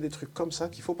 C'est des trucs comme ça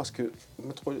qu'il faut parce que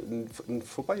il ne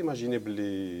faut pas imaginer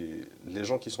les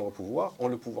gens qui sont au pouvoir ont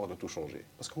le pouvoir de tout changer.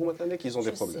 Parce que maintenant qu'ils ont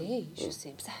des problèmes. Je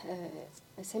sais. بصح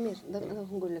سمير انا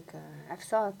نقول لك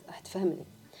عفسه راح تفهمني.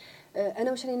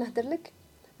 انا واش راني نهضر لك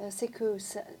سي كو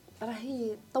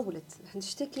راهي طولت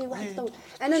نشتكي واحد طول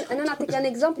انا نعطيك ان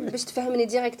اكزامبل باش تفهمني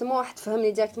ديريكتومون راح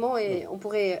تفهمني ديريكتومون et on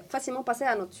pourrait facilement passer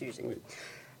à notre sujet.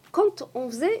 Quand on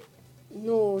faisait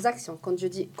nos actions, quand je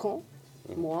dis quand,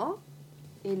 moi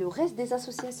et le reste des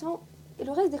associations et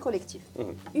le reste des collectifs.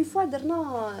 Une fois,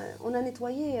 on a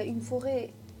nettoyé une forêt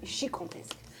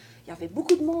gigantesque. Il y avait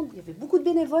beaucoup de monde, il y avait beaucoup de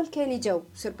bénévoles qui étaient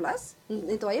sur place,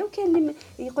 nettoyer, qui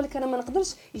يقول لك انا ما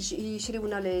نقدرش يشريوا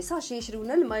لنا لي ساشي يشريوا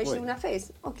لنا الماء يشريوا لنا فايس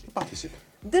اوكي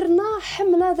درنا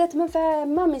حمله ذات منفعه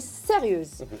مي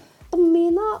سيريوز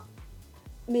طمينا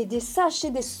مي دي ساشي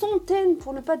دي سونتين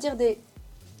pour ne pas dire des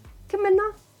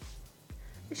كملنا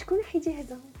شكون حيجي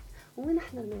هذا وين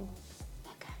احنا نروحوا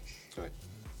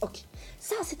Ok,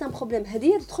 ça c'est un problème.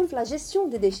 هذه تدخل في la gestion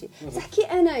des déchets. تحكي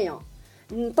أنايا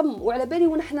نطم وعلى بالي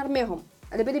ونحن نرميهم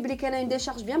على بالي بلي كاين دي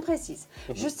شارج بيان بريسيز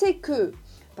جو سي كو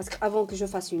باسكو avant que je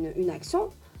fasse une action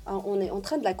on est en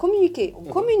train de la communiquer on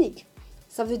communique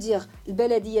ça veut dire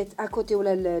البلديات اكوتي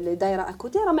ولا الدائره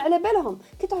اكوتي راهم على بالهم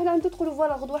كي تروح لعند تقولوا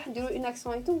فوالا غدوه نديروا اون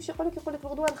اكسيون ايتو واش يقول لك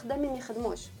الغدوه الخدامين ما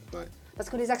يخدموش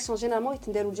باسكو لي زاكسيون جينيرالمون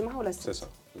يتنداروا الجمعه ولا السبت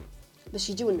باش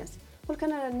يجيو الناس يقول لك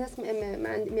انا الناس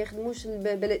ما يخدموش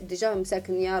البلد ديجا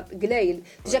مساكن يا قليل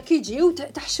ديجا كي يجيو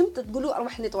تحشمت تقولوا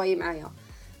روح نيطواي معايا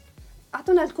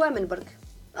اعطونا الكوامن برك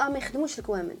ما يخدموش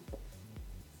الكوامن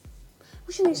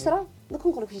واش يصرا دوك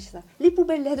نقول لك واش يصرا لي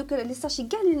بوبيل هذوك لي ساشي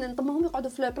كاع اللي نطمهم يقعدوا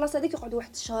في البلاصه هذيك يقعدوا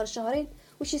واحد الشهر شهرين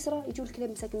واش يصرا يجيو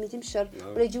الكلاب مساكن 200 بالشهر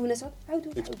ولا يجيو ناس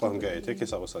عاودوا يتبقاهم كاع يتيكي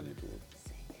صافي صادي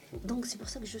Donc c'est pour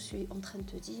ça que je suis en train de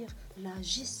te dire la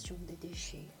gestion des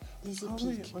déchets, les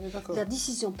épiques, la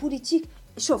décision politique.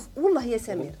 شوف والله يا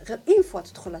سمير غير une fois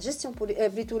تدخل la gestion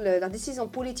plutôt la décision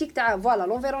politique تاع voilà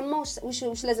l'environnement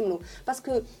واش لازم له parce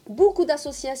que beaucoup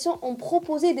d'associations ont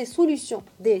proposé des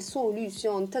solutions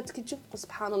انت كي تشوف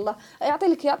سبحان الله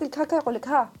يعطيك هكا يقول لك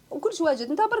ها وكل شيء واجد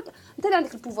انت برك انت اللي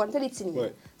عندك البوفوار انت اللي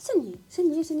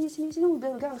تسني سني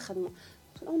ونبداو كاع نخدموا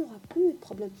on n'aura plus de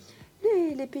problème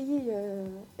les pays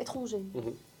étrangers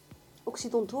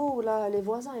occidentaux ولا les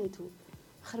voisins et tout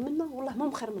خير منا والله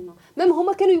ما خير منا ميم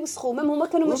هما كانوا يوسخوا ميم هما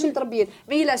كانوا ماشي متربيين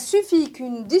mais il a suffi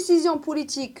qu'une décision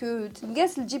politique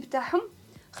تنقاس الجيب تاعهم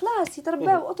خلاص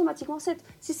يترباو اوتوماتيكمون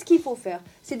c'est ce qu'il faut faire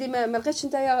c'est des ما لقيتش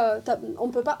نتايا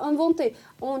on peut pas inventer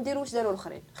on نديرو واش داروا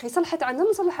الاخرين خي صلحت عندنا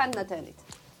نصلحها عندنا ثالث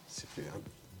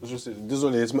je sais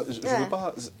désolé je veux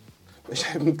pas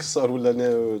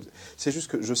c'est juste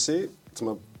que je sais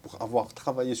pour avoir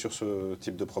travaillé sur ce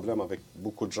type de problème avec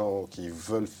beaucoup de gens qui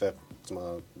veulent faire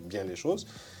bien les choses,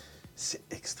 c'est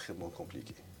extrêmement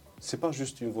compliqué. C'est pas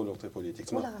juste une volonté politique.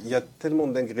 Il y a tellement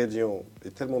d'ingrédients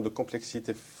et tellement de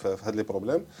complexité dans les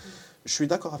problèmes. Je suis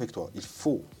d'accord avec toi. Il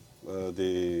faut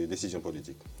des décisions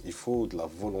politiques. Il faut de la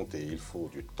volonté. Il faut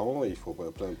du temps. Il faut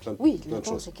plein de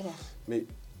choses. C'est clair. Mais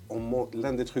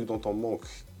l'un des trucs dont on manque,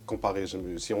 comparé,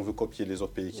 si on veut copier les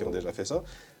autres pays qui ont déjà fait ça,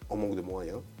 on manque de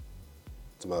moyens.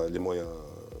 Les moyens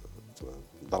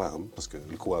d'argent, parce que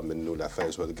le quoi maintenant la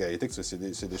phase ou le gaïtek,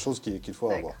 c'est des choses qu'il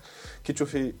faut avoir. Qui te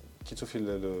fait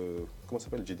le comment ça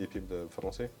s'appelle le GDP de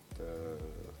français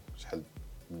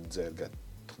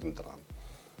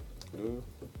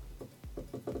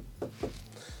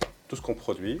tout ce qu'on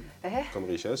produit comme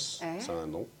richesse, ça a un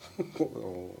nom.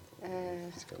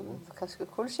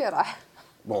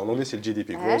 Bon, en anglais c'est le GDP,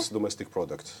 Gross Domestic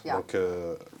Product. Donc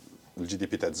le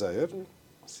GDP تاع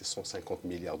c'est 150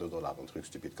 milliards de dollars, un truc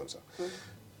stupide comme ça.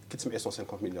 Quand tu mets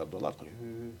 150 milliards de dollars,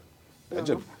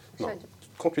 non.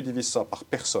 Quand tu divises ça par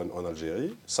personne en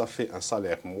Algérie, ça fait un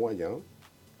salaire moyen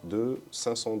de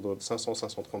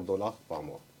 530 dollars par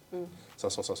mois.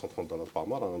 530 dollars par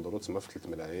mois, un dollar, c'est 3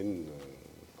 millions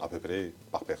à peu près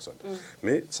par personne.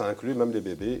 Mais ça inclut même les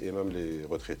bébés et même les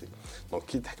retraités. Donc,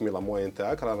 qui t'a la moyenne, tu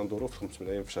as un dollar 5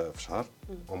 millions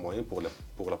en moyenne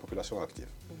pour la population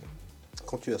active.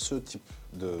 Quand tu as ce type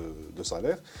de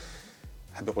salaire,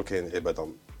 il y a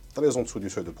très en dessous du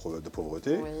seuil de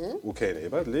pauvreté, ou il y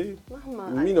a les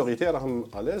minorités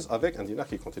à l'aise avec un dinar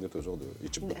qui continue toujours de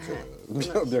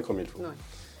bien comme il faut.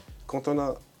 Quand on a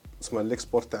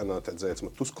l'export,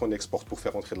 tout ce qu'on exporte pour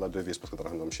faire entrer de la devise, parce que nous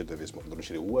avons une devise,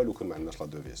 la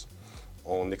devise.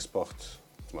 On exporte,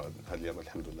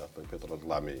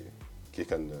 qui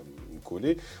est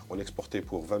collé, on exportait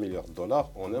pour 20 milliards de dollars,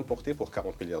 on importait pour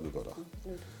 40 milliards de dollars.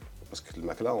 Parce que le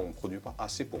macla, on ne produit pas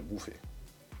assez pour bouffer.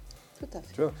 Tout à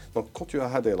fait. Tu vois? Donc quand tu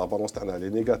as la balance elle est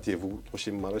négative, le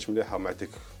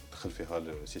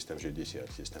système judiciaire,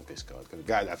 le système fiscal,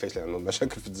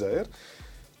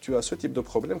 tu as ce type de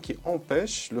problème qui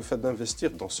empêche le fait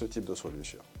d'investir dans ce type de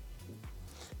solution.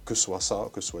 Que ce soit ça,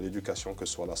 que ce soit l'éducation, que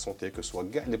ce soit la santé, que ce soit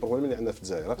les problèmes اللي عندنا في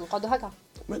الجزائر.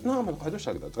 Non,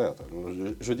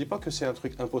 je ne dis pas que c'est un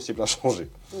truc impossible à changer.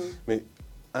 Mais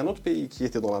un autre pays qui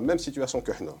était dans la même situation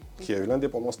que nous, qui a eu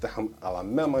l'indépendance à la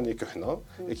même année que nous,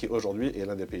 et qui aujourd'hui est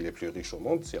l'un des pays les plus riches au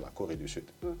monde, c'est la Corée du Sud.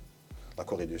 La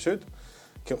Corée du Sud,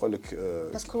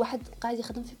 parce que واحد قاعد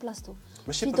يخدم في بلاصتو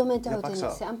في دومين تاعو ثاني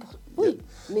سي امبورطون وي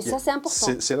مي سا سي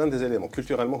امبورطون سي لان دي éléments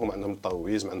culturellement هم عندهم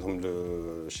الطاويزم عندهم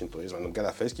الشينتويزم عندهم كاع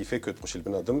العفايس كي فيك تمشي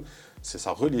البنادم سي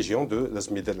سا ريليجيون دو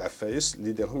لازم يدير العفايس اللي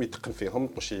يديرهم يتقن فيهم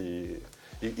تمشي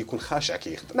يكون خاشع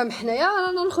كي يخدم. ما حنايا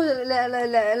رانا ناخذ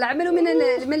العمل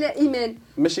من الايمان.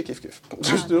 ماشي كيف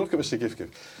جوست ماشي كيف.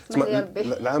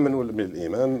 العمل من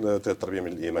الايمان التربيه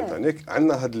من الايمان ثانيك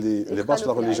عندنا هاد لي باس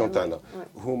لا ريليجيون تاعنا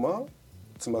هما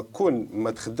تما كون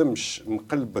ما تخدمش من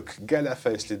قلبك كاع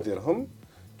العفايس اللي ديرهم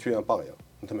تو ان باريا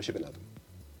انت ماشي بنادم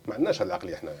ما عندناش هاد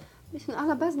العقليه حنايا Mais à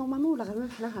la base, normalement, on l'a même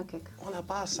fait là. On n'a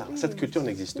pas ça. Cette culture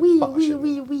n'existe oui, pas. Oui,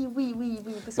 oui, oui, oui, oui,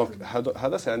 oui. Donc,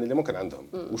 هذا c'est un élément كان عندهم.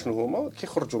 وشنو هما كي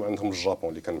خرجوا من عندهم الجابون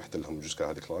اللي كان محتلهم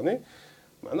جوسكا هذيك لاني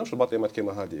ما عندهمش الباطيمات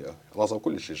كيما هذه رازوا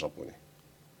كل شيء جابوني.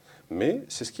 مي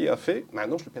سي سكي ا في ما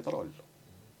عندهمش البترول.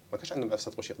 ما كانش عندهم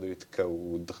اساس باش يقدروا يتكاو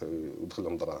ودخل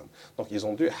لهم دراهم. دونك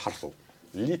ايزون دو يحرفوا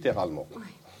ليترالمون.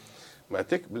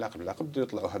 معتك بالعقل بداو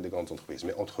يطلعوا هاد لي غراند انتربريز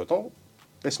مي اونتر طون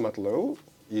قسم طلعوا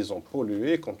ils ont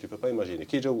pollué comme tu peux pas imaginer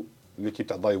كي جاو ليكيب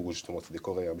تاع دايوو جوستومون دي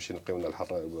كوريا باش ينقيو لنا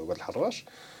واد الحراش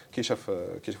كي شاف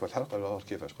واحد الحرق قالوا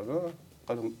كيفاش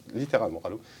قالوا ليترالمون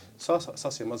قالوا سا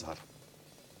سي مزهر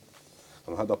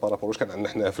هذا بارابور واش كان عندنا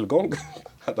حنا في الكونغ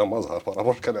هذا مزهر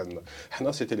بارابور كان عندنا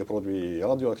حنا سيتي لي برودوي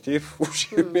راديو اكتيف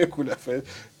وشيميك ولا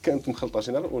كانت مخلطه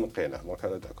جينيرال ونقيناه دونك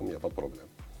هذا تاعكم يا با بروبليم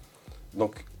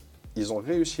دونك ils ont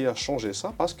réussi à changer ça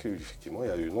parce qu'effectivement, il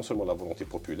y a eu non seulement la volonté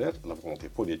populaire, la volonté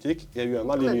politique, il y a eu un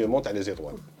alignement à les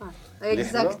étoiles.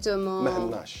 Exactement.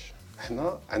 On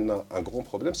a un grand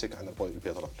problème, c'est qu'on n'a pas eu le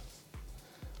pétrole.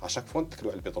 À chaque fois, on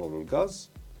a le pétrole ou le gaz,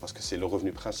 parce que c'est le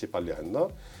revenu principal de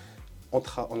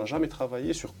on n'a jamais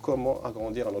travaillé sur comment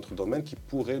agrandir un autre domaine qui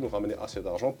pourrait nous ramener assez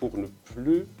d'argent pour ne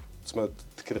plus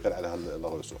la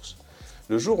ressource.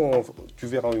 Le jour où tu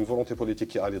verras une volonté politique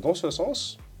qui allait dans ce sens,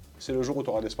 c'est le jour où tu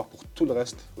auras l'espoir pour tout le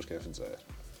reste.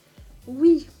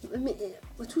 Oui, mais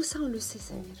tout ça, on le sait,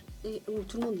 Samir. Et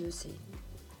tout le monde le sait.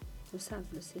 Le savent.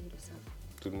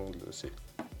 Tout le monde le sait.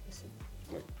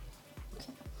 Oui.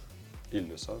 Okay. Ils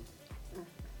le savent.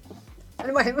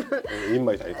 المهم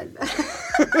يما يتعيط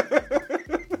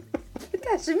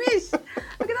كاشميش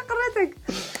كده قريتك.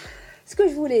 Ce que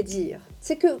je voulais dire,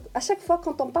 c'est que à chaque fois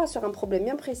quand on parle sur un problème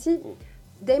bien précis,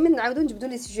 دائما نعاودوا نجبدوا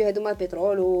لي سوجي هذوما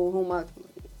البترول وهما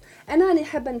انا راني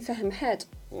حابه نفهم حاجه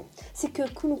سي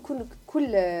كو كل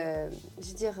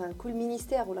كل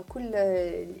مينيستير ولا كل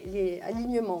لي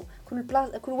الينيومون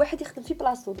كل واحد يخدم في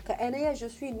بلاصتو. انايا جو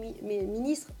سوي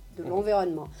مينيستر دو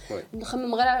لونفيرونمون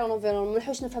نخمم غير على لونفيرونمون ما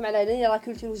نحوش نفهم على ني لا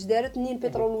كولتور واش دارت ني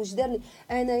البترول واش دار.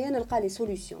 انايا نلقى لي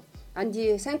سوليوشن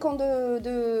عندي 5 ans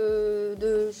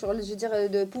de شغل جو دير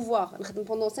دو بوفوار نخدم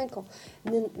بوندون 5 ans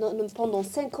بوندون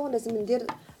 5 ans لازم ندير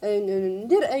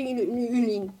اون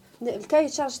لين الكاي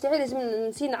تشارج تاعي لازم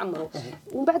نسي نعمرو.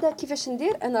 ومن بعد كيفاش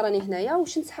ندير انا راني هنايا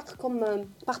واش نسحق كوم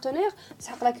بارتنير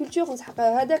نسحق لا كولتور نسحق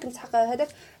هذاك نسحق هذاك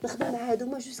نخدم مع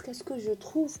هذوما جوسكا سكو جو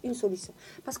تروف اون سوليسيون.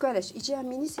 باسكو علاش يجي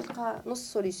مينيس يلقى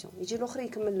نص سوليسيون يجي الاخر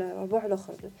يكمل الربع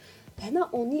الاخر. هنا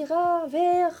اون ايغا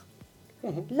فيغ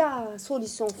la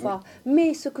solution phare. Mais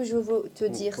ce que je veux te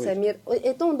dire, Samir,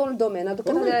 étant dans le domaine, donc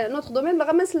notre domaine, ما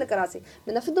غنسلك راسي.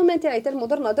 من في الدومين تاعي تاع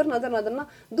المدرنا درنا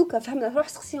دوكا فهمنا نروح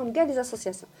سقسيهم كاع لي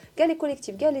اسوسياسيون كاع لي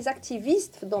كوليكتيف كاع لي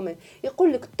اكتيفيست في الدومين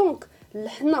يقول لك طونك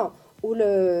حنا و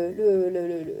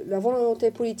لا فولونتي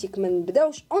بوليتيك ما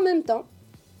نبداوش en même temps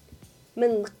ما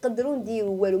نقدروا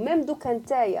نديروا والو. ميم دوكا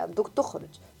نتايا دوك تخرج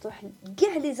تروح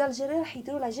كاع لي زالجيري راح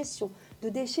يديروا لا جيستيون دو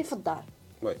ديشي في الدار.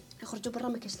 Oui. يخرجوا برا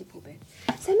ما كاش لي بوبيل.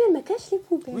 سامر ما كاش لي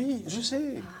بوبيل. Oui, je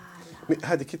sais. Mais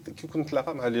هذه كي كنت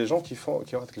نتلاقى مع لي جون كي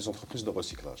عندك لي زونتربريز دو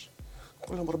ريسيكلاج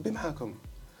نقول لهم ربي معاكم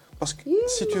باسكو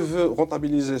سي تو فو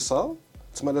رونتابيليزي سا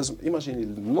تسمى لازم ايماجيني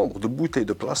النومبر دو بوتاي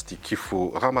دو بلاستيك كي فو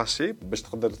راماسي باش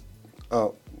تقدر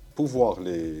pouvoir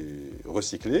les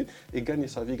recycler et gagner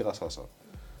sa vie grâce à ça.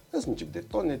 لازم تجيب دي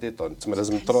طون دي طون تسمى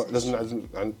لازم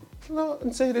لا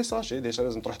نسي لي ساشي ديجا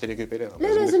لازم تروح تريكوبيريهم. لا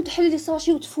لازم تحلي لي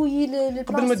ساشي وتفويي البلاستيك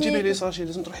قبل ما تجيبي لي ساشي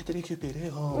لازم تروحي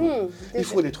تريكوبيريهم.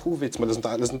 يفو لي تروفي تسمى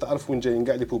لازم تعرف وين جايين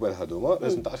كاع لي بوبال هذوما.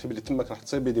 لازم تعرفي بلي تماك راح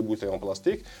تصيبي دي بوتاي اون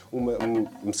بلاستيك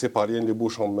ومسيباريين لي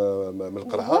بوشهم من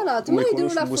القرعه وما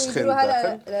يكونوش مسخين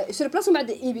داخل sur place. ومن بعد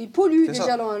يبولو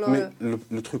ديجا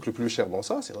لو تروك لو بلو شير دون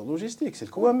سا سي لا لوجيستيك سي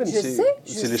الكوامن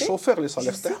سي لي شوفور لي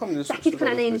صالير تاعهم. كي تكون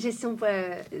عندنا جيستيون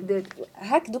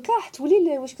هاك دوكا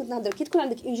تولي واش كنت نهضر كي تكون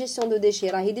عندك اون جيستيون دو ديشي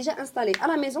راهي ديجا انستالي à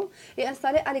la maison et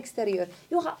installé à l'extérieur.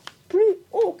 Il y aura plus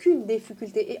aucune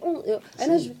difficulté et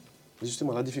انا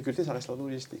justement la difficulté ça reste la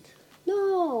logistique.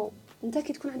 Non, انت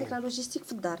كي تكون عندك لا لوجيستيك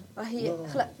في الدار راهي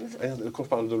quand je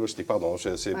parle de logistique pardon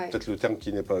c'est peut-être le terme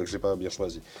qui n'est pas que j'ai pas bien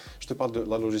choisi. Je te parle de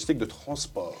la logistique de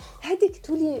transport. هذيك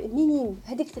تولي منين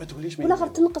هذيك ولا غير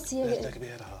تنقص هي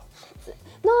كبيره.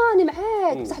 راني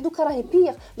معاك بصح دوكا راهي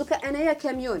بيغ. دوكا انايا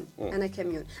كاميون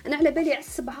انا على بالي على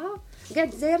السبعه قاعد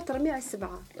داير ترمي على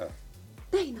السبعه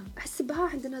باينه على السبعه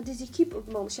عندنا دي زيكيب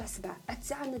ماشي على السبعه على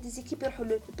التسعه عندنا دي زيكيب يروحوا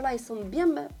لبلايصهم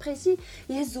بيان بريسي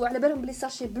يهزوا على بالهم بلي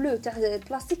ساشي بلو تاع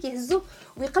البلاستيك يهزوا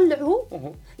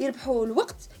ويقلعوه يربحوا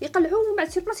الوقت يقلعوه ومن بعد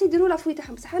سير بلاصه يديروا لافوي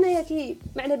تاعهم. بصح انايا كي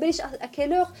ما على باليش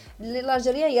اكيلور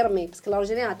لالجيريان يرمي باسكو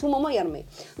لالجيريان تو مومون يرمي.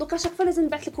 دونك اشاك فوا لازم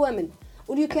نبعث لك وامن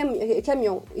وليو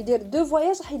كاميون يدير 2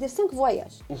 فواياج راح يدير 5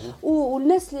 فواياج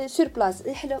والناس سور بلاص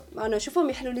يحلو انا نشوفهم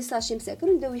يحلوا لي ساشي مساكن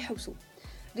ويبداو يحوسوا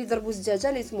اللي يضربوا الزجاجه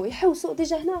اللي يسموا يحوسوا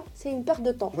ديجا هنا سي اون بير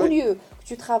دو طون وليو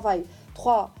tu travailles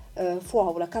 3 fois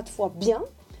ou 4 fois bien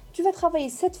tu vas travailler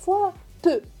 7 fois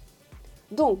peu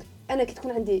donc انا كي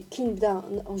تكون عندي كي نبدا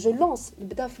جو لونس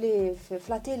نبدا في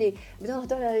لا تيلي نبدا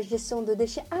نهضر على جيستيون دو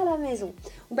ديشي على لا ميزون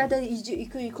ومن بعد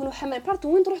يكونوا حمل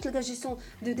بارتو وين تروح تلقى جيستيون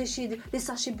دو ديشي لي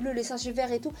ساشي بلو لي ساشي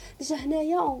فيغ اي تو ديجا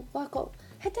هنايا باكو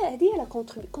حتى هذه لا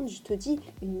كونتريبي كون جو تو دي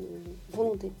اون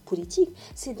فولونتي بوليتيك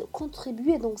سي دو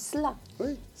كونتريبيي دون سلا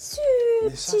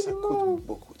سوبتيلمون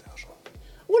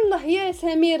والله يا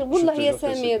سمير والله يا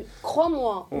سمير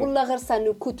crois-moi والله غير ça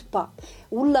ne coûte pas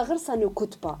والله غير ça ne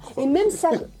coûte pas et même ça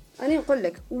allez نقول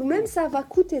لك ou même ça va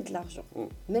coûter de l'argent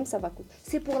même ça va coûter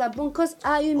c'est pour la bonne cause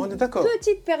à une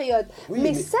petite période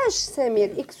mais sache Samir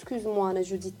excuse-moi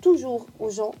je dis toujours aux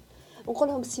gens نقول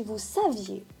لهم si vous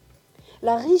saviez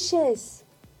la richesse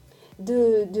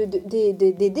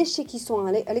des déchets qui sont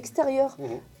à l'extérieur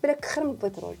بالك خير من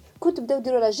البترول كنت بداو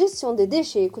يديروا لا جيستيون دي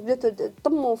ديشي كنت بداو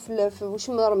تطموا في واش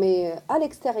مرمي à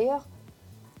l'extérieur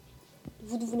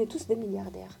vous devenez tous des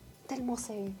milliardaires tellement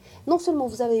c'est non seulement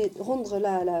vous allez rendre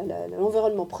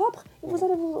l'environnement propre et vous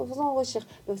allez vous enrichir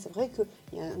mais c'est vrai que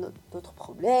il y a d'autres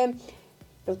problèmes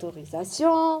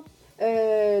l'autorisation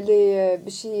les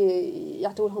باش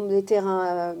يعطوا لهم لي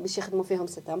تيران باش يخدموا فيهم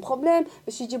c'est un problème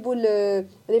باش يجيبوا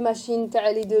les machines تاع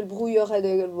لي دو البرويور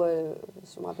هذا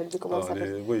je me rappelle plus comment ça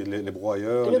s'appelle oui les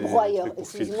broyeurs les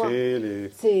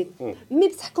filtrés c'est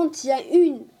mais quand il y a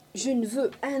une je ne veux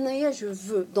je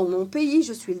veux dans mon pays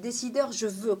je suis le décideur je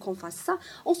veux qu'on fasse ça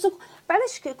on se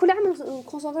علاش كل عام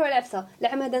نكونسونطريو على ça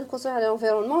العام هذا نكونسونطريو على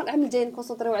l'environnement العام الجاي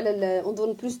نكونسونطريو على on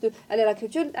donne plus de على la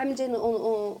culture العام الجاي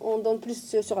on donne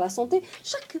plus sur la santé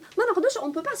chaque ما نقدرش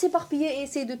on peut pas s'éparpiller et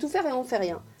essayer de tout faire et on fait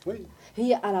rien oui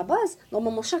هي à la base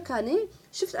normalement chaque année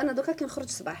شفت انا دوكا كي نخرج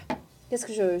الصباح qu'est-ce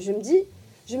que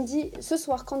je me dis ce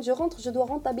soir quand je rentre je dois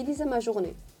rentabiliser ma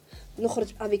journée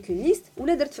نخرج avec une liste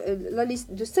ولا درت la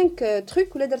liste de 5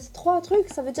 trucs ولا درت 3 trucs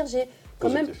ça veut dire j'ai quand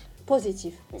même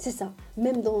positif c'est ça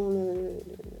même dans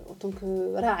en tant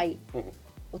que راعي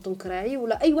en tant que راعي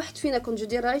ولا اي واحد فينا quand je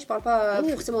dis راعي je parle pas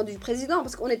forcément du président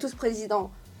parce qu'on est tous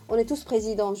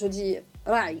présidents je dis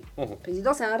راعي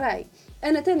président c'est un راعي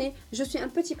انا تاني je suis un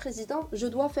petit président je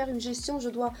dois faire une gestion je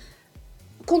dois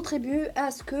contribuer à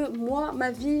ce que moi,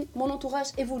 ma vie, mon entourage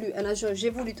évolue.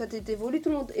 J'évolue, toi t'évolues,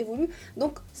 tout le monde évolue.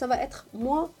 Donc ça va être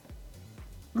moi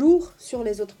lourd sur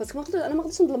les autres. Parce que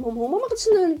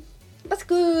parce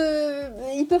que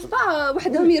ils peuvent pas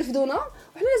وحدهم يرفدونا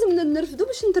وحنا لازم نرفدوا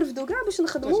باش نترفدوا كاع باش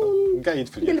نخدموا قاعد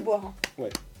في نقلبوها.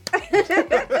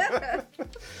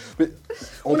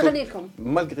 ونغني لكم.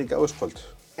 Malgré كاع واش قلت,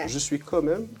 je suis quand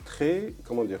même très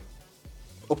comment dire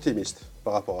optimiste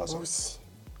par rapport à ça. Moi aussi.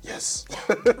 Yes.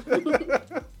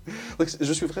 Donc,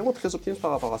 je suis vraiment très optimiste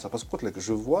par rapport à ça parce que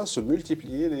je vois se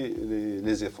multiplier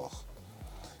les efforts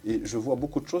et je vois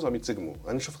beaucoup de choses à Mitsegmo.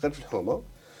 Je vois غير في الحومه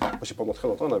ماشي pendant très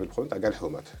longtemps on avait le problème تاع كاع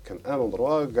الحومات كان un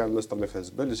endroit كاع الناس ترمي فيها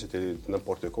الزبل c'était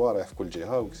n'importe quoi رايح في كل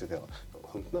جهه etc.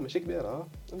 حومتنا ماشي كبيره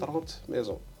 30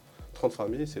 maisons 30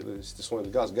 familles c'était son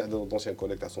الغاز كاع d'anciens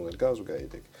collègues تاع son الغاز وكاع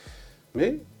هذيك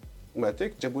mais وما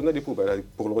تك جابوا لنا لي بوبال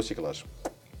pour le recyclage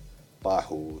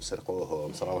طاحوا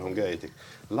سرقوهم صراوهم كاع هذيك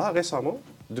لا ريسامون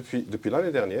depuis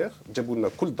l'année dernière جابوا لنا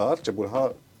كل دار جابوا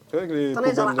لها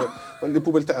لي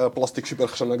بوبال تاع بلاستيك سوبر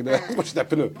خشن هكذا ماشي تاع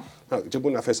بنو جابوا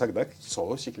لنا عفايس هكذاك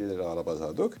سون ريسيكلي على باز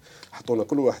هذوك حطوا لنا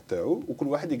كل واحد تاعو وكل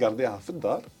واحد يغارديها في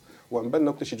الدار ومن بعد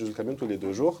وقت يجوز الكاميون tous les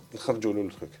 2 jours نخرجوا له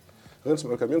التروك غير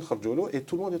نسمعوا الكاميون نخرجوا له et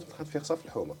tout le monde est en train de faire ça في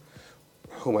الحومه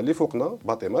الحومه اللي فوقنا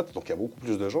باطيمات donc il y a beaucoup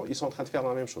plus de gens ils sont en train de faire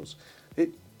la même chose et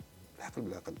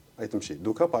بالعقل هاي تمشي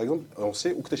دوكا باغ اكزومبل اون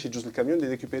سي وقتاش يجوز الكاميون اللي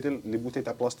ريكوبيري لي بوتي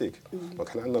تاع بلاستيك دونك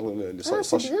حنا عندنا لي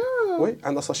ساشي وي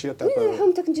عندنا ساشيات تاع وين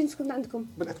حومتك نجي نسكن عندكم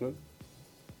بالعكنون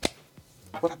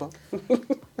مرحبا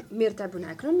مير تاع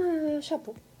بنعكنون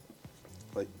شابو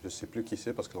وي جو سي بلو كي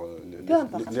سي باسكو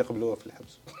اللي قبلوها في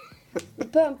الحبس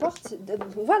peu importe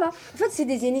voilà en fait c'est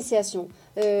des initiations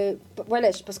voilà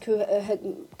parce que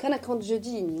quand je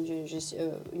dis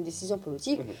une décision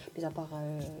politique mais à part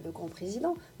le grand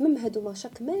président même هذوما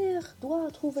chaque maire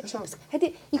doit trouver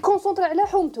هذه يكونسونطري على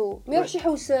حومته ما يروحش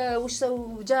يحوس واش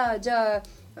جا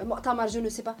مؤتمر جو نو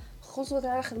سي با كونسونطري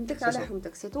على خدمتك على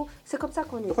حومتك سي تو سي كوم سا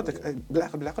كون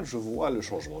بالعقل جو فوا لو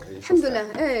شونجمون الحمد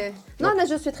لله ايه نو انا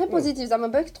جو سوي تري بوزيتيف زعما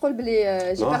بالك تقول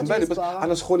بلي جي بارتي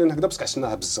انا سخونين هكذا باسكو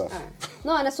عشناها بزاف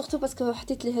نو انا سورتو باسكو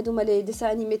حطيت لي هذوما لي ديسان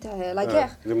انيمي تاع لا غير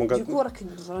دو كو راك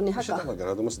راني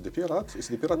هكا هذوما سي دي بيرات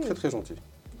تري تري جونتي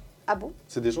Ah bon?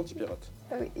 C'est des gentils pirates.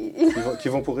 Oui. Qui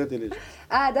vont pour aider les gens.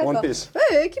 Ah d'accord. One Piece.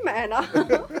 Oui, qui m'aide.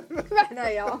 Qui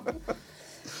m'aide.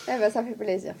 Eh ben, ça fait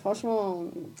plaisir. Franchement,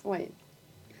 oui.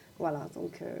 Voilà,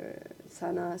 donc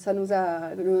ça nous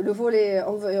a... Le volet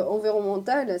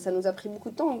environnemental, ça nous a pris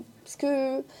beaucoup de temps. Parce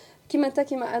que,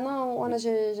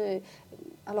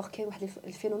 alors que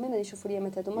le phénomène,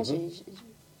 moi,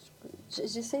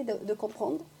 j'essaie de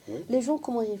comprendre les gens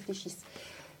comment ils réfléchissent.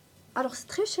 Alors, c'est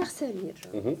très cher Samir,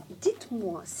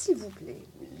 dites-moi, s'il vous plaît,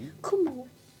 comment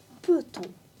peut-on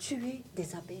tuer des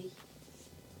abeilles?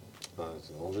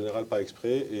 En général, pas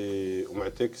exprès, et on m'a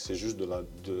dit que c'est juste de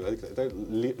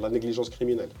la négligence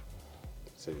criminelle.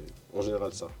 C'est en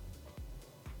général ça.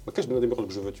 Je me dis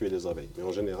que je veux tuer les abeilles, mais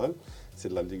en général, c'est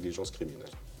de la négligence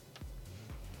criminelle.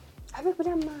 Avec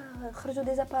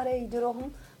des appareils de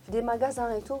l'homme, des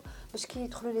magasins et tout, parce qu'ils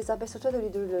trouvent les abeilles, surtout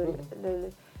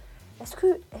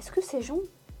est-ce que ces gens,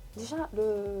 déjà,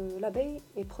 l'abeille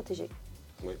est protégée?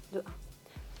 Oui. De un.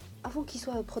 Avant qu'il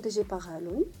soit protégé par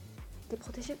l'ONU, il est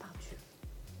protégé par Dieu.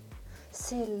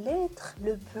 C'est l'être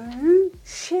le plus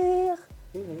cher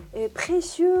et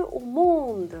précieux au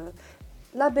monde.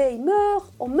 L'abeille meurt,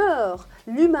 on meurt.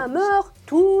 L'humain meurt,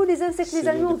 tous les insectes, les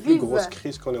animaux vivent. C'est la plus grosse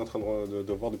crise qu'on est en train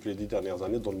de voir depuis les 10 dernières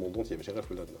années dans le monde entier.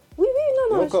 Oui,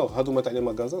 non. Et encore, les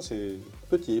magasins, c'est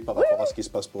petit par rapport à ce qui se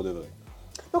passe pour de vrai.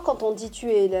 Donc, quand on dit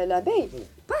tuer l'abeille,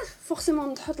 pas forcément de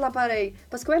mettre l'appareil.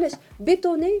 Parce que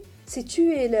bétonner, c'est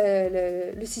tuer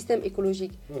le système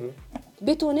écologique.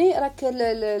 bétonner راك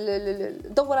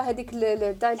الدوره هذيك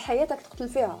تاع الحياه راك تقتل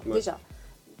فيها ديجا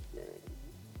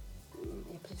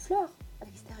يا بلي فلور à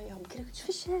l'extérieur ما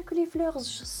كنتش ناكل لي فلور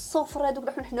الصفر هذوك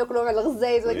اللي حنا ناكلوهم على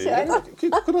الغزايز وداك كي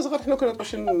كنا صغار حنا كنا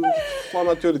نمشي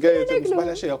فلاماتور كاع تسمع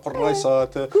العشيه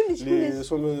القرايصات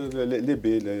لي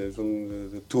بي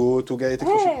توت وكاع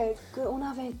تاكل اون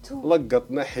افي تو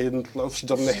لقط نحي نطلعوا في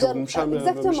الشجر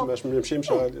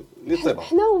نمشي لي طيبه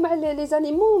حنا ومع لي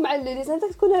زانيمو ومع لي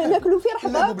زانتاك كنا ناكلوا فيه رحبه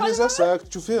نلعبوا بلي زاساك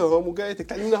تشوف فيهم وكاع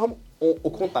تعلمناهم او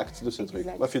كونتاكت دو سو تروك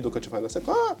ما في دوكا تشوف انا ساك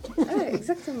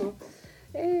اكزاكتومون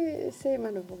et c'est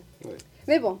malheureux. Oui.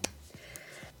 Mais bon.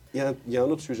 Il y a un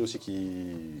autre sujet aussi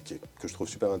que je trouve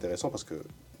super intéressant parce que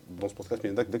dans ce podcast,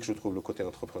 dès que je trouve le côté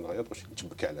entrepreneuriat, je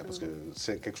me cale parce que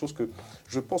c'est quelque chose que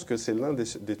je pense que c'est l'un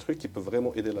des trucs qui peut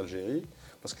vraiment aider l'Algérie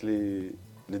parce que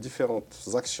les différentes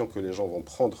actions que les gens vont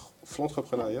prendre,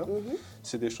 l'entrepreneuriat,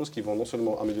 c'est des choses qui vont non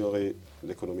seulement améliorer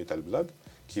l'économie Talblad,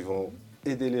 qui vont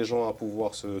aider les gens à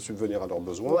pouvoir se subvenir à leurs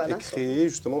besoins et créer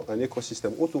justement un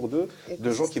écosystème autour d'eux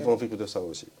de gens qui vont vivre de ça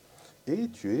aussi. Et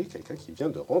tu es quelqu'un qui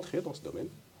vient de rentrer dans ce domaine,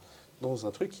 dans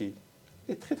un truc qui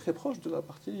est très très proche de la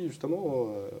partie justement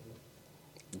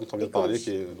dont on vient de parler,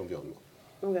 qui est l'environnement.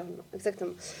 L'environnement,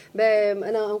 exactement.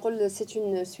 C'est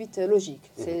une suite logique,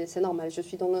 c'est normal. Je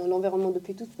suis dans l'environnement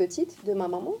depuis toute petite, de ma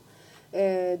maman.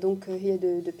 Donc,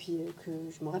 depuis que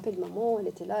je me rappelle, maman, elle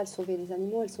était là, elle sauvait les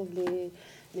animaux, elle sauve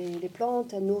les plantes,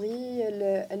 elle nourrit,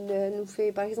 elle nous fait,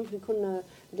 par exemple,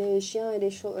 les chiens et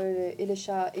les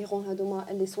chats errants,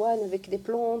 elle les soigne avec des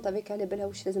plantes, avec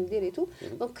et tout.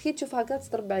 Donc, qui tu fais ça, tu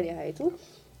te et tout.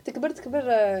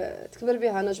 تكبر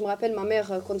بها. أنا je me rappelle ma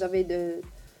mère quand j'avais de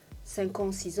 5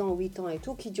 ans, 6 ans, 8 ans et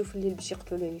tout, qui dit الليل باش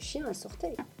يقتلوا les chiens, elle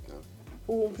sortait.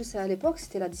 Ou en plus à l'époque,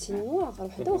 c'était la décennie noire.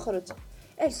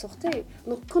 Elle sortait.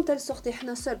 Donc quand elle sortait,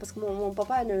 حنا seul parce que mon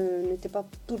papa n'était pas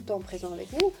tout le temps présent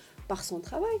avec nous par son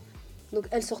travail. Donc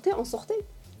elle sortait, on sortait.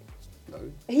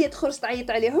 هي تخرج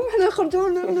تعيط عليهم حنا نخرجوا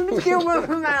نبكيو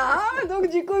معاها. Donc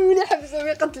du coup يولي يحبسوا ما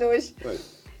يقتلوش.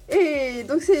 Et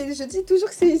donc je dis toujours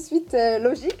que c'est une suite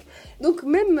logique. Donc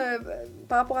même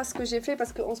par rapport à ce que j'ai fait,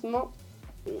 parce qu'en ce moment,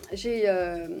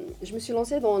 je me suis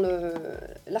lancée dans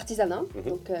l'artisanat,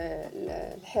 donc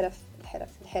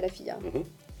الحرفية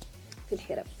في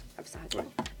الحرف بصراحة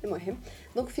المهم.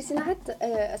 donc في صناعة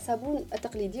الصابون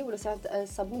التقليدي ولا صناعة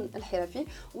الصابون الحرفي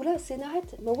ولا صناعة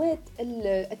مواد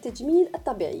التجميل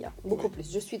الطبيعية beaucoup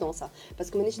plus. Je suis dans ça parce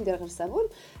que مانيش ندير غير الصابون.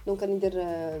 donc راني ندير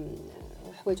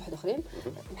حوايج واحد اخرين.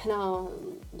 حنا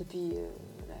depuis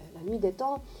la nuit des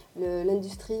temps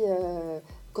l'industrie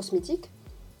cosmétique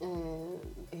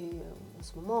et en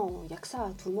ce moment il y a que ça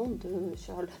tout le monde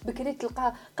بكري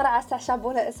تلقى قرعه تاع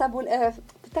صابون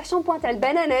تاع شامبوان تاع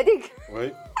البنان هذيك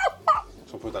وي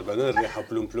شامبوان تاع البنان الريحه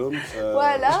بلوم بلوم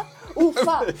فوالا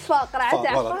وفا قرعه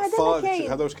تاع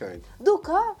فا هذا واش كاين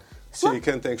دوكا سي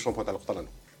كان تاعك شامبوان تاع القطران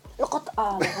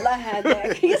والله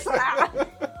هذاك يصلع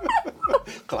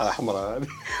قرعه حمراء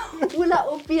ولا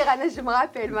اوبيغ انا جو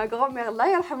مابيل ما غرومير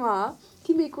الله يرحمها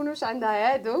كي ما يكونوش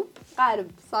عندها هادو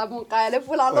قالب صابون قالب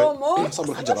ولا لومو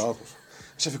صابون حجرات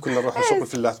شافي كنا نروح نسوقوا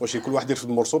في اللاحق واش كل واحد يرفد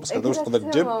مرسو باسكو هذا واش تقدر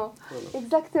تجيب.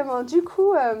 Exactement. Du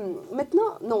coup,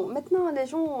 maintenant les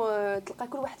gens تلقى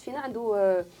كل واحد فينا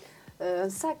عنده un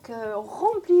sac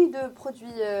rempli de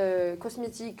produits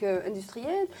cosmétiques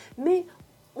industriels, mais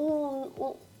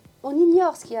on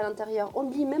ignore ce qu'il y a à l'intérieur. On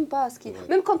ne lit même pas ce qui.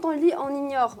 Même quand on lit, on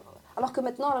ignore. Alors que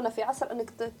maintenant, on a fait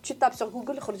tu tapes sur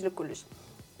Google, يخرج لك كلش.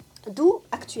 D'où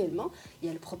actuellement, il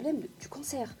y a le problème du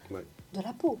cancer de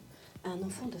la peau. Un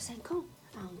enfant de 5 ans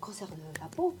a un cancer de la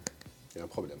peau. Il y a un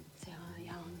problème. Il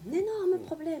y a un énorme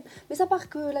problème. Mais ça part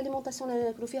que l'alimentation,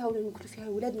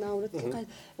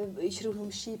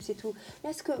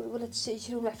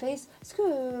 est-ce que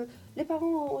les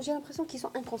parents, j'ai l'impression qu'ils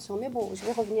sont inconscients. Mais bon, je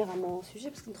vais revenir à mon sujet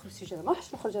parce que notre sujet là,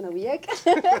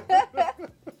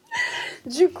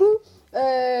 Du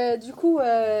coup,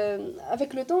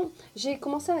 avec le temps, j'ai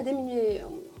commencé à diminuer.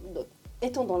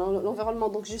 Étant dans l'environnement,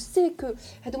 donc je sais que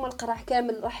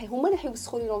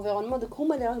l'environnement, donc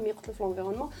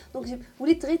l'environnement, donc je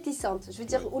voulais être réticente. Je veux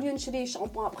dire, au lieu de acheter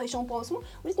shampoing après shampoing en ce moment,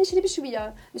 je voulais acheter بشوية,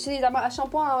 acheter un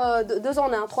shampoing 2 en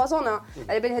 1, 3 en 1.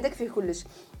 Elle est هذاك فيه كلش.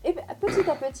 Et petit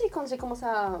à petit, quand j'ai commencé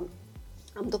à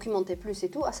me documenter plus et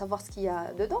tout, à savoir ce qu'il y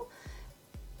a dedans,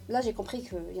 là j'ai compris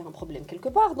qu'il y a un problème quelque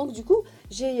part. Donc du coup,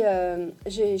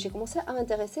 j'ai commencé à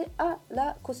m'intéresser à la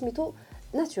cosméto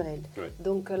naturelle. Oui.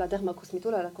 Donc la dermacosméto,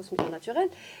 la cosméto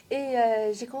naturelle. Et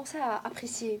j'ai commencé à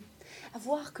apprécier, à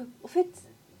voir que, en fait,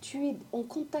 tu es en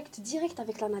contact direct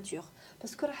avec la nature.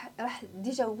 Parce que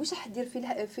déjà,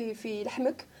 في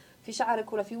لحمك في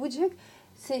شعرك ولا في وجهك,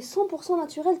 c'est 100%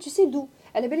 naturel, tu sais d'où.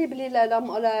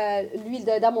 L'huile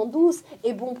d'amande douce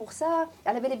est bon pour ça.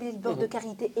 Le beurre de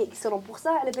karité est excellent pour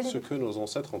ça. Ce que nos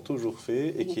ancêtres ont toujours fait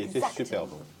et qui était super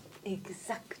bon.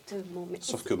 Exactement. Mais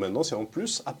sauf que maintenant, c'est en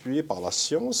plus appuyé par la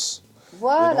science.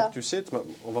 Voilà. Et donc, tu sais,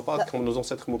 on ne va pas, comme nos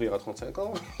ancêtres, mourir à 35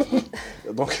 ans.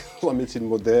 Donc, la médecine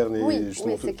moderne et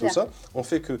justement tout ça, on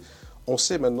fait que on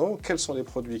sait maintenant quels sont les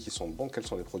produits qui sont bons, quels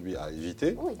sont les produits à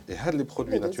éviter. Oui. Et les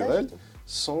produits naturels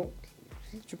sont...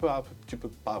 Tu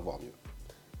peux pas avoir mieux.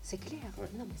 C'est clair. Ouais.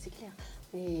 Non, mais c'est clair.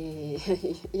 Et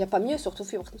il n'y a pas mieux, surtout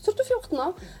في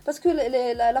parce que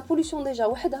la pollution déjà,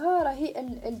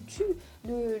 elle tue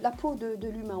la peau de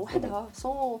l'humain.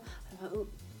 Sans...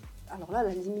 Alors là,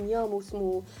 l'aluminium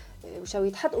وشاو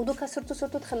يتحط ودوكا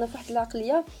surtout دخلنا في واحد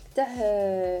العقلية تاع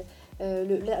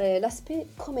l'aspect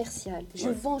commercial. Je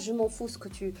vends, je m'en fous ce que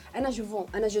tu... je vends,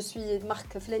 je suis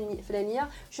marque فلانية,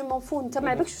 je m'en fous. انت ما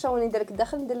عبالكش واش راني ندير لك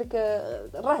الداخل, ندير لك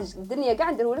الراج الدنيا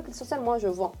كاع نديروا لك السوسيال, moi je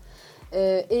vends.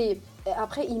 Et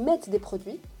après ils mettent des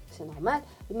produits, c'est normal,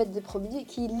 ils mettent des produits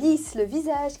qui lissent le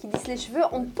visage, qui lissent les cheveux.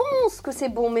 On pense que c'est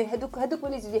bon, mais هذوك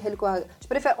وليز يديهلكوا. Je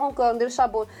préfère encore ندير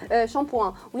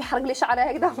shampoing ويحرق لي شعري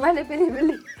هكذا, ما على بالي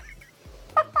بلي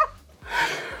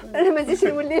انا ما نزيدش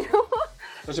نولي له.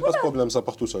 J'ai pas de problème, ça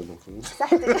part tout seul. Donc.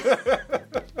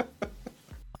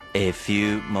 A few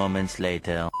moments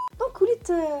later. Donc,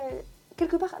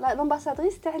 quelque part,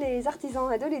 l'ambassadrice, c'était les artisans,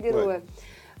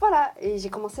 Voilà, et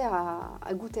j'ai commencé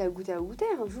à goûter.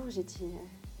 Un jour, j'ai dit,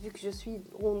 vu que je suis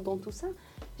ronde dans tout ça,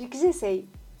 j'essaye.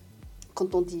 Quand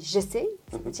on dit j'essaye,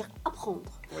 ça veut dire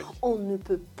apprendre. Oui. On ne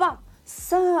peut pas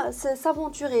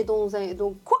s'aventurer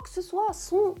dans quoi que ce soit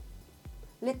sans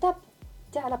l'étape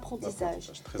تاع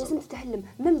l'apprentissage. لازم تتعلم.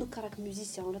 même دوكا راك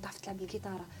ميوزيسيان ولا تعرف تلعب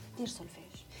الجيتاره, دير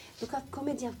سولفيج. دوكا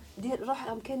كوميديان, دير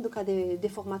روح كاين دوكا دي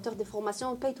فورماتور, دي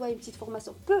فورماسيون, paye toi une petite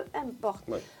formation, peu importe.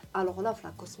 Ouais. Alors là,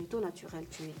 la cosméto naturelle,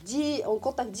 tu es dit en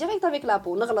contact direct avec la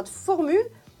peau, نغلط formule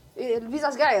et le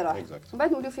visage كاع يروح.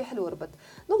 بعد نوليو فيه حلو ربط.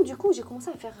 Donc du coup, j'ai commencé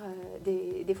à faire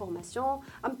des formations,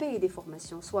 à me payer des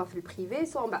formations, soit le privé,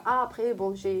 soit après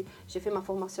bon, j'ai fait ma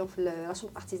formation dans la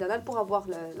chambre artisanale pour avoir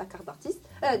la carte d'artiste,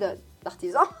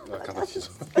 d'artisan.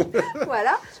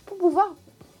 Voilà, pour pouvoir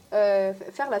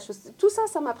faire la chose. Tout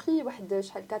ça m'a pris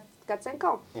 4-5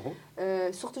 ans.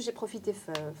 Surtout j'ai profité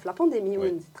de la pandémie où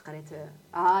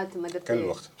quel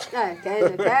وقت.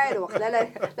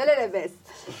 لا بس.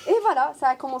 Et voilà, ça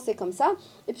a commencé comme ça.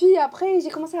 Et puis après,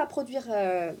 j'ai commencé à produire.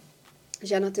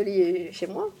 J'ai un atelier chez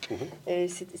moi.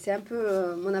 C'est un peu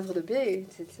mon havre de paix.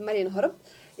 C'est Marine Horob.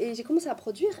 Et j'ai commencé à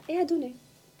produire et à donner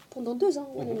pendant 2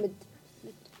 ans.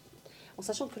 En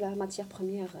sachant que la matière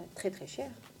première est très très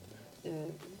chère.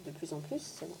 De plus en plus,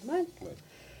 c'est normal. Ouais.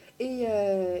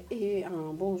 Et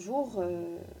un bon jour,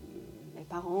 mes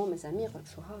parents, mes amis,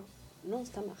 non,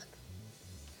 c'est ta marque.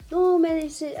 Non, mais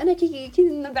qui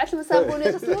نبعث لهم صابون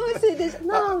يغسلوا, c'est déjà...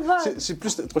 Non, voilà. C'est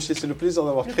plus c'est le plaisir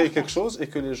d'avoir créé quelque chose et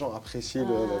que les gens apprécient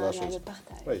la chose. Le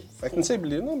partage. Oui.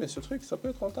 Non, mais ce truc, ça peut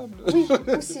être rentable. Oui,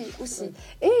 aussi.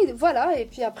 Et voilà, et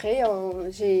puis après,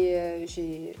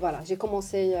 j'ai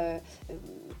commencé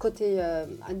côté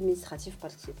administratif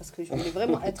parce que je voulais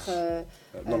vraiment être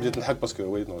non بديت نضحك باسكو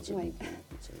وي نو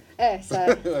ça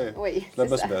oui لا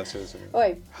بس بس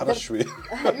وي حرش شويه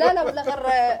لا لا ولا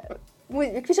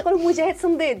غير كيفاش يقولوا مجاهد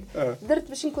صنديد درت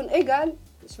باش نكون ايغال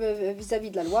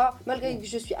vis-à-vis de la loi malgré que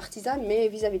je suis artisane mais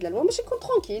vis-à-vis de la loi باش نكون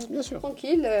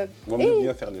tranquille et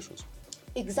bien faire les choses.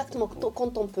 Exactement,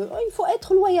 quand on peut. Il faut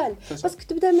être loyal. Parce que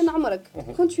tu بدأ من عمرك.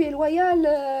 Quand tu es loyal,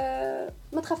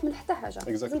 ما تخاف من حتى حاجة.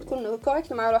 لازم تكون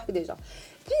correct مع روحك déjà.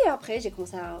 Puis après, j'ai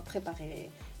commencé à préparer.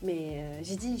 Mais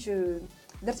j'ai dit,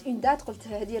 درت une date, قلت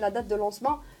هذه la date de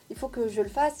lancement. Il faut que je le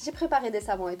fasse. J'ai préparé des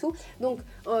savons et tout. Donc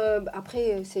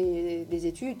après, c'est des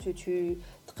études. Tu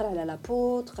تقرا على la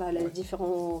peau, تقرا على les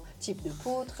différents types de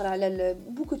peau, تقرا على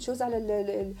beaucoup de choses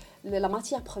على la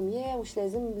matière première واش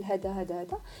لازم هذا.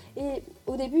 Et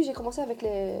au début, j'ai commencé avec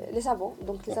les savons.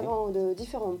 Donc les savons de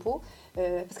différents peaux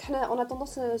parce qu'on a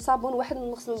tendance صابون واحد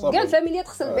نغسلوا كاع الفاميليا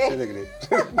تغسل به.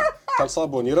 قال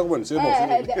صابون يرغون سي بون.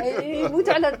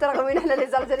 يموتوا على الترغوين حنا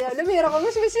لي زالجيريان لا ما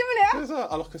يرغموش ماشي مليح. C'est ça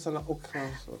alors que ça n'a aucun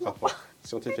rapport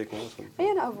scientifiquement.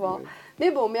 Rien à voir.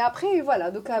 Mais bon, mais après,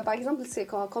 voilà. Donc, par exemple, c'est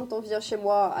quand on vient chez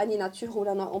moi à Ninature ou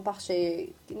là, on part chez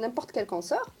n'importe quel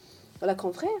consoeur, la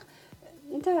confrère,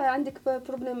 tu as un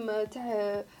problème,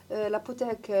 la peau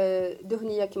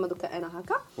دهنية كيما دوكا أنا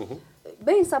هكا.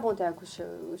 باين صابون تاعك واش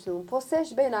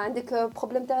بوسيش باين عندك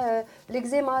بروبليم تاع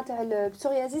ليكزيما تاع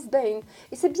البسوريازيس باين.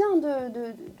 Et c'est bien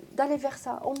d'aller vers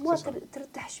ça. Au moins,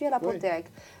 ترتاح شوية la peau تاعك.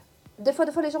 Des fois,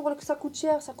 les gens disent que ça coûte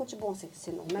cher, Bon,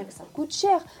 c'est normal que ça coûte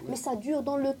cher, mais ça dure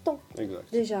dans le temps. Exact.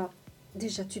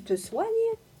 Déjà, tu te soignes,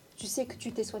 tu sais que tu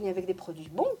t'es soigné avec des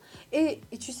produits bons, et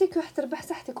tu sais que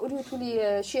au lieu de tous les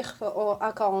cheikhs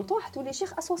à 40 ans, tous les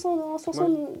cheikhs à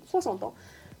 60 ans.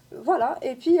 Voilà,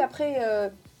 et puis après,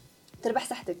 تربح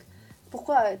صحتك.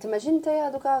 Pourquoi t'imagines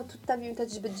toute ta vie,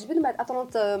 mais à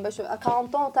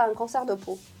 40 ans, tu as un cancer de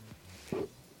peau.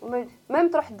 Même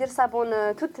tu vas dire savon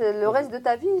tout le reste de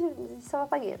ta vie, ça va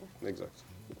pas guérir. Exact.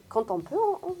 Quand on peut,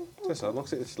 c'est ça. Donc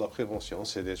c'est la prévention,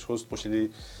 c'est des choses pour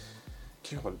les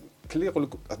qui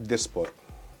des sports.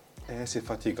 C'est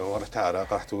fatigant,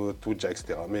 etc.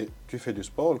 Mais tu fais du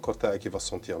sport, le corps qui va se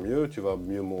sentir mieux, tu vas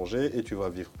mieux manger et tu vas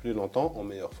vivre plus longtemps en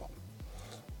meilleure forme.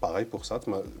 Pareil pour ça,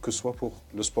 que ce soit pour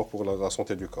le sport pour la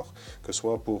santé du corps, que ce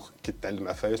soit pour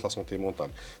la santé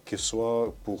mentale, que ce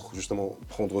soit pour justement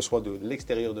prendre soin de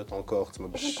l'extérieur de ton corps.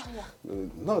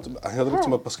 Non,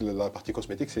 parce que la partie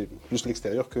cosmétique, c'est plus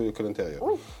l'extérieur que l'intérieur.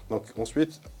 Oui. Donc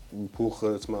ensuite, pour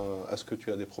est-ce que tu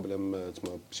as des problèmes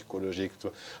psychologiques,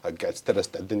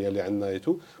 et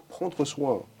tout, prendre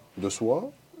soin de soi,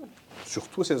 sur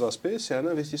tous ces aspects, c'est un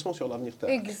investissement sur l'avenir.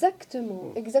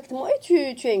 Exactement. Et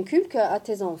tu inculques à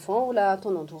tes enfants ou à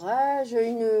ton entourage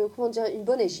une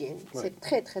bonne hygiène. Ouais. C'est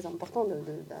très très important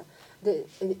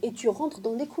et tu rentres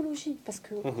dans l'écologie parce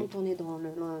que quand on est dans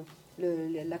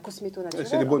la cosméto naturelle.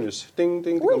 C'est des bonus. Ting,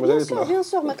 ting, oui, bien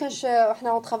sûr.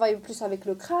 On travaille plus avec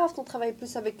le craft, on travaille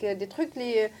plus avec des trucs,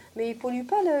 mais ils ne polluent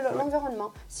pas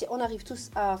l'environnement. Si on arrive tous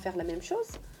à faire la même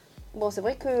chose. Bon, c'est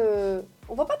vrai que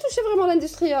on va pas toucher vraiment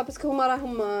l'industrie parce qu'on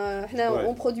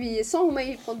produit 100 mais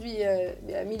ils produisent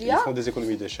milliards. Ils font des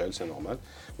économies d'échelle, c'est normal.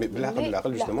 Mais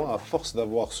justement, à force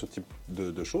d'avoir ce type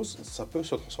de choses, ça peut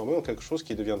se transformer en quelque chose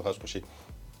qui deviendra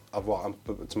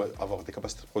avoir des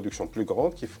capacités de production plus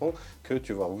grandes qui feront que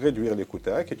tu vas réduire les coûts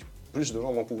et plus de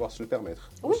gens vont pouvoir se le permettre.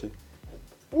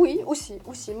 Oui, aussi.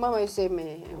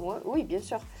 Oui, bien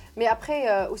sûr. Mais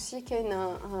après, aussi, qu'il y a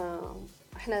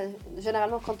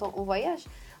généralement, quand on voyage,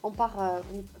 on part,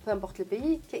 peu importe le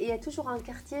pays, il y a toujours un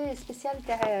quartier spécial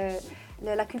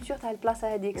la culture تاع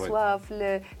البلاصه هذيك سواء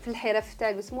في الحرف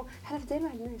تاعو اسمه حرف دايما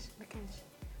ما عندناش ما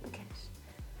كانش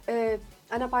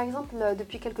انا par exemple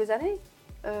depuis quelques années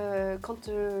quand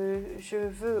je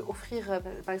veux offrir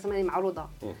par exemple une معروضه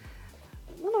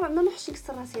ما نروحش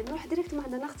نكسر راسي نروح ديريكت مع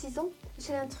un artisan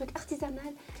j'ai un truc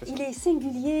artisanal il est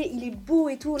singulier il est beau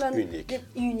et tout là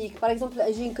unique par exemple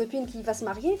j'ai une copine qui va se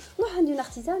marier نروح عند une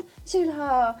artisane j'ai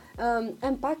لها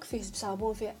un pack fait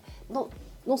savon fait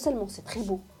non seulement c'est très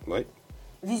beau oui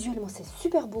visuellement c'est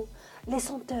super beau les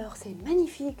senteurs c'est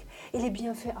magnifique et les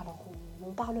bienfaits alors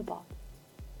on parle pas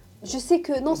je sais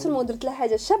que non seulement درت لها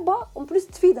حاجه شابه en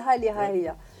plus تفيدها ليها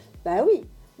هي bah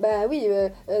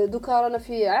oui دوكا رانا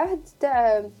في عهد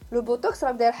تاع لو بوتوكس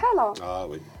راه داير حاله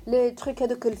oui les trucs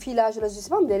هذوك الفيلاج ولا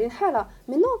جسمهم دايرين حاله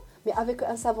mais non mais avec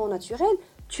un savon naturel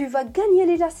tu vas gagner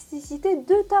l'élasticité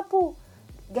de ta peau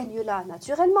gagne-la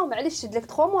naturellement معليش تشد لك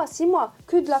 3 mois 6 mois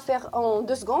que de la faire en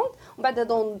 2 secondes بعد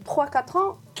dans 3 4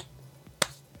 ans.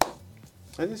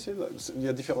 Il y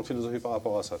a différentes philosophies par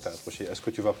rapport à ça. Est-ce que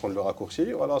tu vas prendre le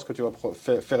raccourci ou alors est-ce que tu vas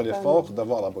faire l'effort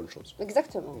d'avoir la bonne chose?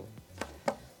 Exactement.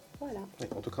 Voilà. Et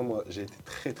en tout cas, moi, j'ai été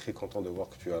très très content de voir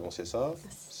que tu as lancé ça.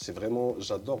 C'est vraiment,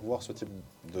 j'adore voir ce type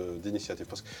d'initiative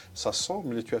parce que ça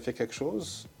semble que tu as fait quelque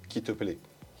chose qui te plaît.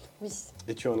 Oui.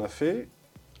 Et tu en as fait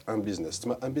un business.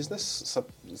 Mais un business, ça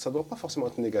ne doit pas forcément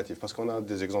être négatif parce qu'on a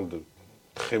des exemples de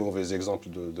très mauvais exemples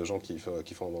de gens qui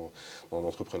font dans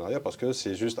l'entrepreneuriat parce que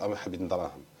c'est juste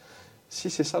si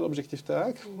c'est ça l'objectif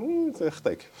tac,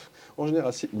 en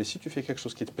général, mais si tu fais quelque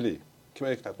chose qui te plaît,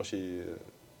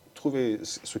 trouvez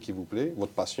ce qui vous plaît,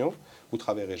 votre passion, vous ne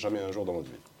travaillerez jamais un jour dans votre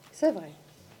vie. C'est vrai.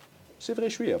 C'est vrai,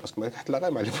 je suis parce que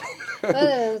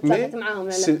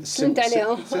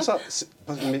c'est ça.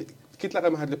 Mais quitte la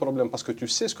les problèmes parce que tu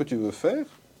sais ce que tu veux faire,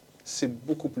 c'est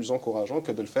beaucoup plus encourageant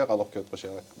que de le faire alors que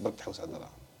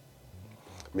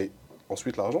mais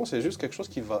ensuite, l'argent, c'est juste quelque chose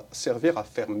qui va servir à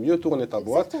faire mieux tourner ta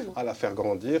boîte, à la faire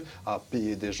grandir, à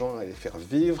payer des gens, à les faire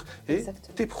vivre. Et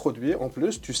tes produits, en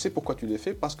plus, tu sais pourquoi tu les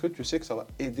fais, parce que tu sais que ça va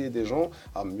aider des gens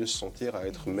à mieux se sentir, à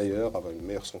être meilleurs, à avoir une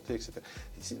meilleure santé, etc.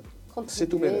 C'est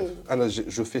tout mes rêves.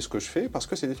 Je fais ce que je fais parce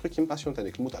que c'est des trucs qui me passionnent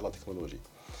avec le mot à la technologie.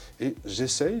 Et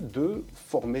j'essaye de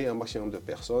former un maximum de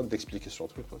personnes, d'expliquer ce genre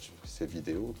de trucs. Ces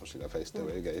vidéos, quand je l'ai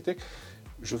fait,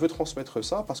 je veux transmettre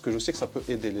ça parce que je sais que ça peut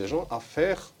aider les gens à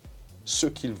faire ce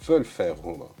qu'ils veulent faire.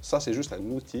 Ça, c'est juste un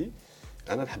outil.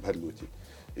 L'outil.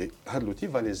 Et l'outil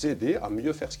va les aider à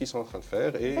mieux faire ce qu'ils sont en train de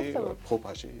faire et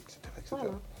propager, etc.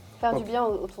 Voilà. Faire du bien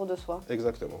autour de soi.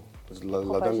 Exactement.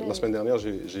 La semaine dernière,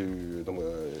 j'ai eu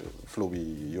Flowy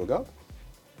Yoga.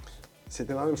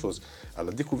 C'était la même chose. Elle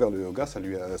a découvert le yoga,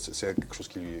 c'est quelque chose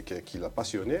qui l'a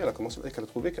passionné. Elle a commencé avec, elle a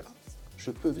trouvé que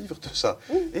je peux vivre de ça.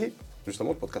 Et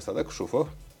justement, le podcast avec le chauffeur,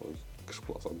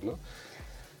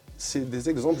 c'est des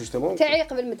exemples justement. تعي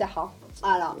قبل متاحة.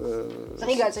 Voilà. Je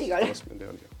rigole. La semaine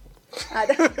dernière.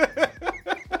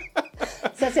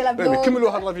 Ça c'est la blonde. كملوا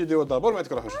هذه la vidéo d'abord, mais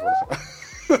تروحوا شوفوا.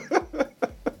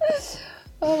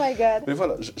 Oh my god. Mais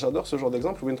voilà, j'adore ce genre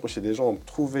d'exemple où des gens ont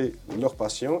trouvé leur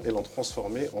passion et l'ont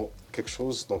transformé en quelque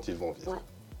chose dont ils vont vivre.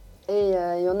 Et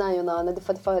il y en a des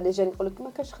fois les jeunes يقول لك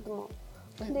ما كاش خدمة.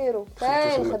 نديرو.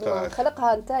 كاين خدمة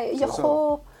خلقها انت يا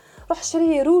خو. روح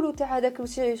شري رولو تاع هذاك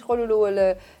واش يقولوا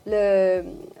له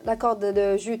لاكورد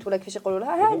دو جوت ولا كيفاش يقولوا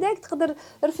لها هذاك تقدر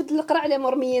رفد القرع اللي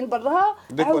مرميين برا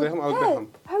ديكوريهم عاود بيعهم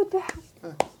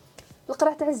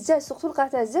القرع تاع الزجاج سورتو القرع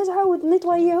تاع الزجاج عاود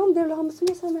نيطواييهم دير لهم بسم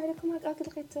الله السلام عليكم هكاك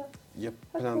لقيت Il y a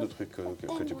plein de trucs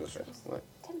que tu peux faire. Ouais.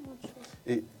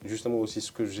 Et justement aussi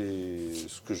ce que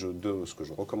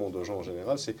je recommande aux gens en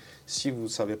général, c'est si vous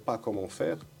ne savez pas comment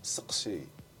faire,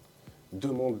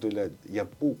 demande de l'aide. Il y a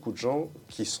beaucoup de gens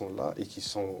qui sont là et qui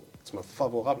sont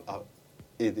favorables à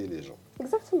aider les gens.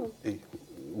 Exactement. Et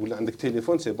ou عندك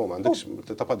téléphone, c'est bon,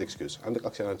 tu n'as pas d'excuse. عندك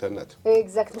accès à internet.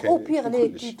 Exactement. Au pire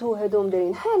les tutos هذوم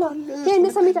دايرين حاله. كاين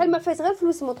ناس ما يتعلموا فايس غير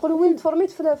فلوس ما تقولوا وين تفورميت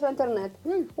في الانترنت.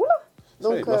 ولا.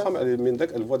 Donc ma femme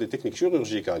elle voit des techniques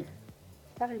chirurgicales.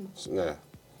 Carrément.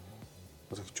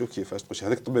 تشوف كيفاش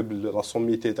هذاك الطبيب لا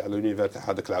سوميتي تاع لونيفير تاع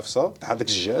هذاك العفسه تاع هذاك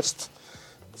الجيست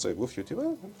تصيبوا في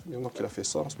يوتيوب il a fait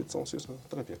ça ensuite c'est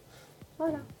très bien.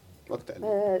 Voilà.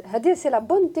 C'est la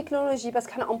bonne technologie parce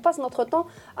qu'on passe notre temps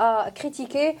à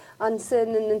critiquer, à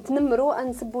نتنمروا, à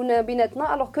نسبوا بيناتنا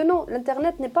alors que non,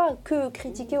 l'internet n'est pas que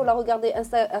critiquer ou la regarder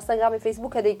Instagram et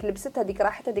Facebook هذيك لبست هذيك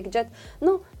راحت هذيك جات.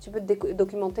 Non, tu peux te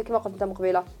documenter كما قلت انت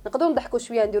مقبله. نقدروا نضحكوا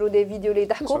شويه نديروا des vidéos اللي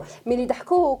يضحكوا mais اللي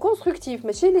يضحكوا constructif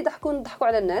ماشي اللي يضحكوا نضحكوا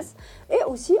على الناس. Et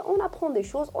aussi on apprend des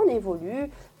choses, on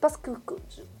évolue parce que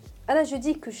alors je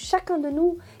dis que chacun de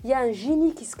nous, il y a un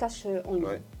génie qui se cache en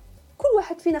nous. كل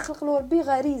واحد فينا خلق له ربي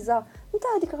غريزه انت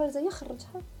هذيك الغريزه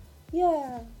يخرجها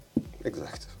يا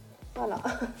exact. Voilà.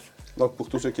 Donc pour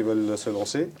tous ceux qui veulent se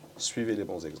lancer, suivez les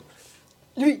bons exemples.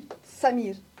 Lui,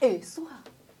 Samir et Soha,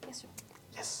 bien sûr.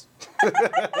 Yes.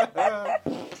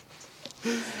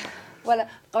 Voilà.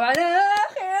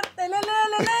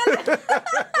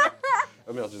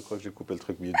 Ah merde, je crois que j'ai coupé le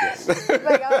truc milieu. C'est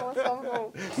pas grave, on s'en fout.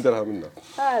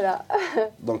 Voilà.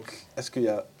 Donc, est-ce qu'il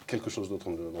y a quelque chose d'autre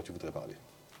dont tu voudrais parler?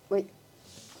 Oui.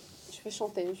 Je vais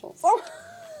chanter une chanson.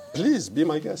 Please, be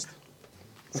my guest.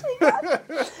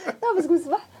 Non, parce que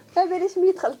الصباح ما باليش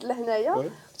ملي دخلت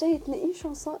لهنايا جايتني اون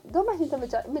شونسون دوماج انت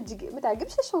ما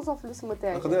تعجبش الشونسون في الاسم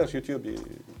تاعي. نقدر في يوتيوب.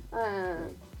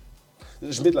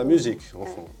 Je mets de la musique en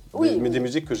fond, mais des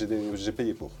musiques que j'ai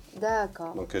payé pour.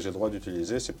 D'accord. Donc j'ai le droit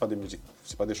d'utiliser. C'est pas des musiques,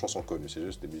 c'est pas des chansons connues, c'est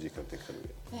juste des musiques intégrées.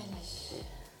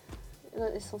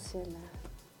 L'essentiel.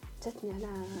 جاتني على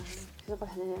نقول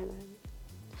هنايا.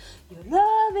 Your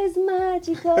love is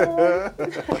magical.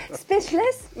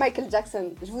 Speechless, Michael Jackson.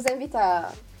 Je vous invite à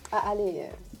aller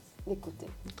l'écouter.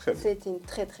 C'est une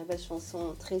très très belle chanson,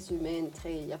 très humaine,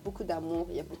 il y a beaucoup d'amour,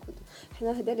 il y a beaucoup de.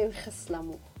 حنا هذا اللي يخص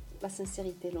l'amour, la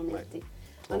sincérité, l'honnêteté.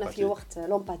 On a fait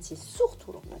l'empathie,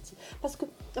 surtout l'empathie. Parce que,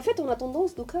 en fait, on a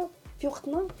tendance, donc,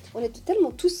 on est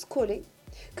tellement tous collés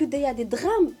que il y a des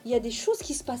drames, il y a des choses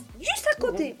qui se passent juste à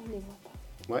côté. On ne les voit pas.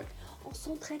 Ouais. On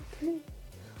s'entraide plus.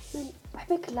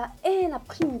 Avec la haine a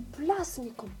pris une place,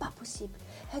 mais comme pas possible.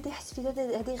 هذا يحس في هذا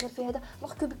يغير في هذا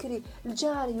alors que بكري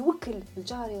الجاري يوكل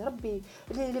الجاري ربي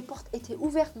لي بورت ايتي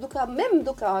اوفيرت دوكا ميم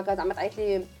دوكا هكا زعما تعيط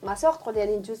لي ما سور تقول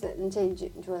لي ندوز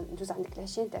ندوز عندك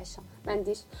العشيه نتعشى ما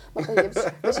عنديش ما طيبش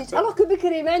ماشي alors que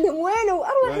بكري ما عندهم والو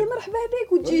اروحي مرحبا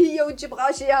بك وتجي هي وتجيب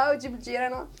غاشيها وتجيب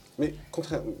الجيران mais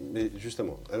contraire mais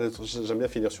justement j'aime bien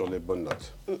finir sur les bonnes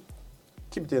notes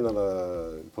qui بدينا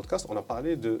le podcast on a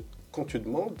parlé de quand tu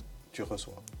demandes tu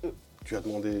reçois tu as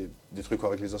demandé des trucs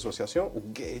avec les associations ou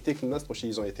Gaëté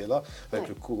ils ont été là avec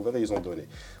le cours ouvert et ils ont donné.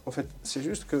 En fait, c'est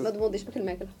juste que... ما demandez pas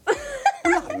الماكله.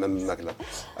 لا même الماكله.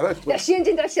 العشيه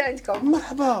نجي نتعشى عندكم.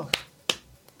 مرحبا.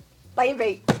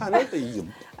 طيبي. انا طيب.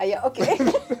 ايوه اوكي.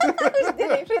 واش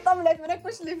ديري في طملات ما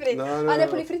ناكلش لي فريت. انا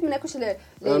ناكل لي فريت ما ناكلش لي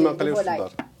الفولاي.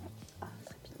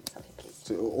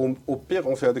 Au pire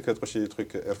on fait avec des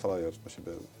trucs air fryer ماشي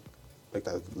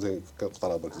زي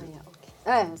كنقطع برك.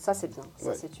 Ça c'est bien.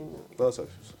 Ça c'est une. Non, ça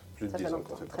fait plus de 10 ans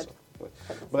qu'on fait comme ça. Ouais.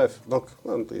 Bref, donc,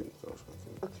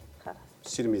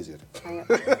 c'est le misère.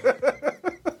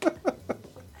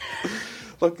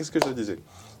 Donc, qu'est-ce que je disais?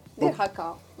 Haka,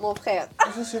 mon frère.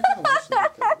 Je sais pas.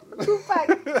 Tupac.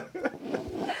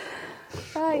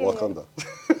 Wakanda.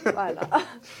 Voilà.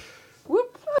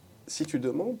 Si tu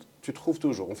demandes, tu trouves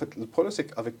toujours. En fait, le problème, c'est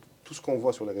qu'avec tout ce qu'on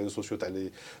voit sur les réseaux sociaux,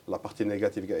 la partie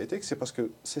négative Gaëté, c'est parce que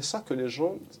c'est ça que les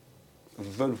gens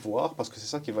veulent voir parce que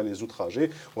c'est ça qui va les outrager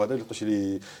ou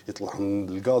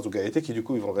le gaz ou Gaëté qui du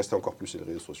coup ils vont rester encore plus sur les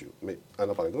réseaux sociaux. Mais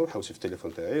par exemple, sur le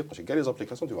téléphone les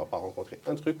applications, tu ne vas pas rencontrer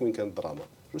un truc ou un drama.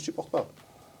 Je ne supporte pas.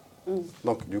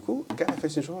 Donc du coup, en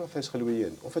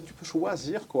fait tu peux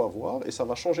choisir quoi voir et ça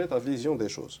va changer ta vision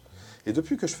des choses. Et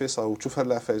depuis que je fais ça, ou tu fais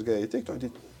de la face Gaëté,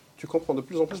 tu comprends de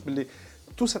plus en plus que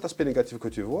tout cet aspect négatif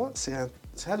que tu vois, c'est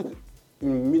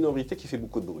une minorité qui fait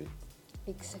beaucoup de bruit.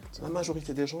 Exactement. La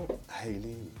majorité des gens,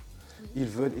 ils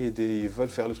veulent aider, ils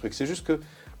veulent faire le truc. C'est juste que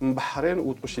le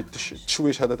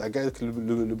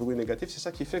bruit négatif, c'est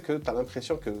ça qui fait que tu as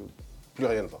l'impression que plus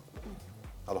rien ne va.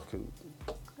 Alors que...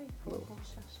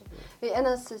 Et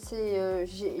Anna,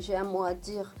 j'ai un mot à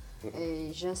dire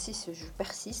et j'insiste, je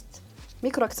persiste.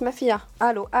 Micro, c'est ma fille.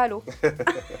 Allô, allô.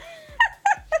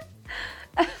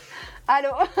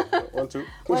 Allô. One, two.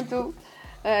 One, two.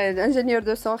 Ingénieur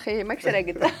de son, Max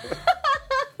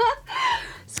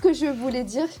Ce que je voulais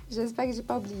dire, j'espère que j'ai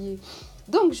pas oublié.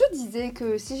 Donc je disais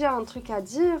que si j'ai un truc à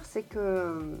dire, c'est que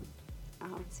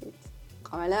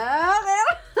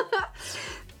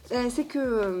c'est que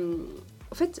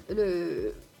en fait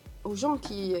aux gens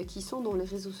qui sont dans les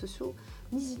réseaux sociaux,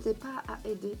 n'hésitez pas à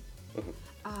aider,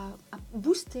 à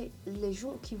booster les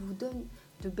gens qui vous donnent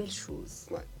de belles choses.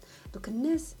 Ouais. Donc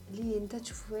الناس اللي انت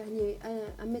تشوفوا يعني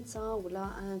un médecin ولا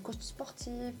un coach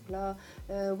sportif ولا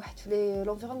واحد في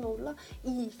l'environnement ولا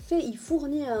il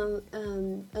fournit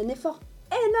un effort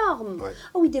énorme.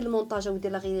 او يدير المونتاج او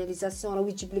يدير لا رياليزاسيون او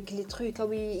يجيب لك لي تروك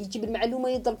او يجيب المعلومه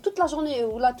يضرب toute la journée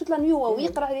ولا toute la nuit او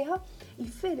يقرا عليها. Il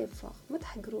fait l'effort. ما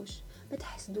تحقروش ما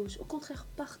تحسدوش. Au contraire,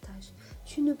 partage.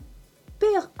 Tu ne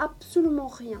perds absolument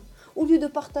rien. Au lieu de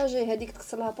partager هذيك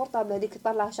تكسر لها بورطابل هذيك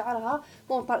تطلع لها شعرها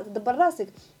دبر راسك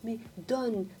mais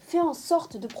donne, fais en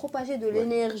sorte de propager de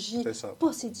l'énergie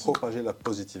positive. Propager la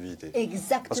positivité.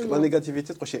 Exactement. Parce que la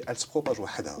négativité elle se propage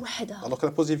وحدها. Alors que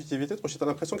la positivité tu as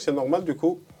l'impression que c'est normal du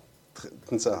coup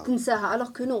تنساها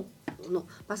alors que non. Non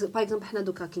parce que par exemple حنا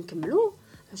دوكا كي نكملوا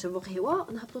نشربوا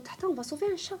قهوه نهبطوا تحت on va sauver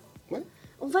un chat.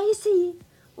 On va essayer.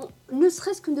 Ne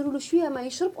serait-ce que نديروا له شويه ما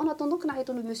يشرب en attendant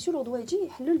كنعيطوا للمسيو لو دوا يجي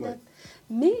يحل الباب.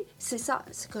 Mais c'est ça,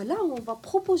 c'est que là on va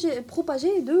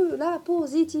propager de la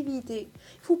positivité.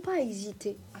 Il faut pas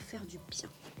hésiter à faire du bien.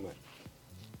 Ouais.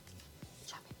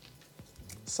 Jamais.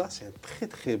 Ça c'est une très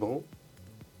très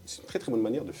bonne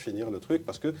manière de finir le truc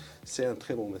parce que c'est un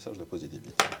très bon message de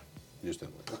positivité.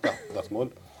 Justement.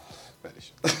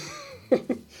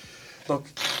 Donc,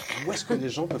 où est-ce que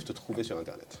les gens peuvent te trouver sur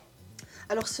Internet ?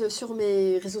 Alors sur mes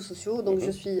réseaux sociaux, donc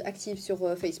je suis active sur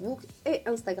Facebook et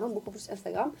Instagram, beaucoup plus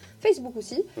Instagram, Facebook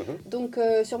aussi. Donc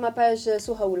sur ma page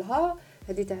Souhaoulha,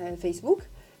 Facebook,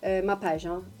 ma page,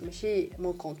 ماشي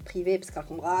mon compte privé parce que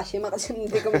comme chez moi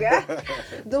je comme gars.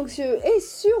 Donc et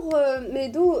sur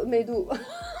Medo.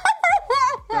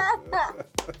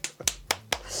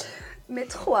 Mais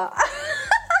 3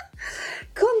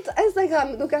 compte Instagram,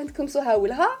 donc comme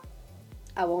Souhaoulha,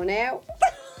 abonnez-vous.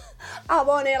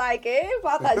 Abonnez, likez,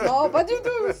 partagez. Non, pas du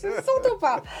tout, surtout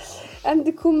pas.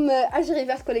 عندكم Algérie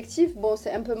Verte Collective. Bon,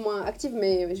 c'est un peu moins actif,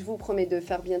 mais je vous promets de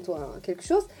faire bientôt quelque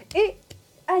chose. Et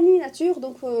Annie Nature,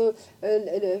 donc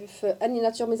Annie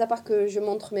Nature, mis à part que je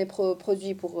montre mes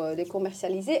produits pour les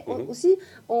commercialiser, aussi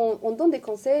on donne des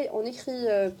conseils, on écrit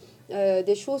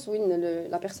des choses où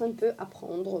la personne peut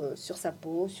apprendre sur sa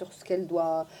peau, sur ce qu'elle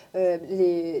doit,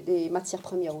 les matières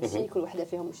premières aussi, que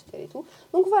et tout.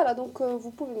 Donc voilà, donc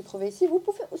vous pouvez me trouver ici, vous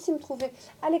pouvez aussi me trouver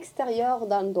à l'extérieur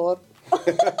dans le dehors.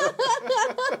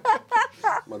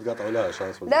 لا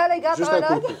لا قاطعوا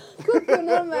لا كوكو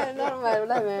نورمال نورمال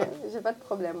ولا ما j'ai pas de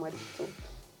problème moi du tout.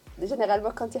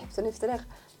 Généralement quand يحبسوني في الطريق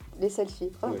لي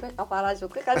سيلفي اباراج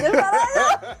وطريقه ديال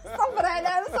صفر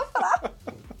على صفرة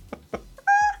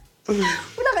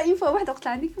ولا غير فوا واحده قلت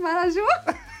عندك مراجو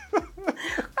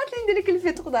قالت لي ندير لك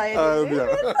الفيتر ضايع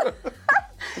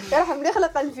يرحم لي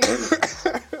خلق الفيتر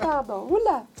pardon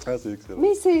voilà.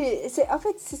 Mais c'est en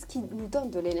fait c'est ce qui nous donne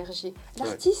de l'énergie.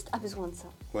 L'artiste a besoin de ça.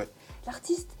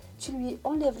 L'artiste, tu lui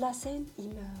enlèves la scène, il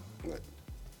meurt.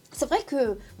 C'est vrai que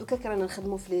donc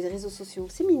on fait les réseaux sociaux,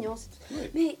 c'est mignon,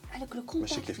 mais avec le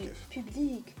contact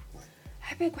public,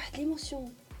 avec l'émotion,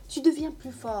 tu deviens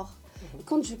plus fort.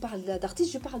 Quand je parle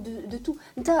d'artiste, je parle de tout.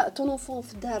 Ton enfant,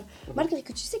 malgré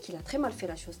que tu sais qu'il a très mal fait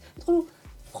la chose.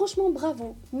 Franchement, bravo.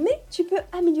 Mais tu peux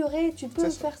améliorer, tu peux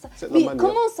faire ça. Mais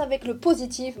commence avec le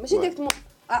positif. J'ai directement,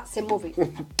 ah, c'est mauvais.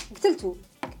 C'est le tout.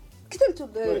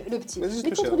 Le petit.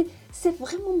 Mais quand on dit, c'est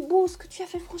vraiment beau ce que tu as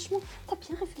fait, franchement, tu as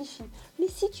bien réfléchi. Mais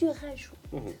si tu rajoutes...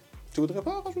 Tu voudrais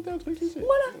pas rajouter un truc ici?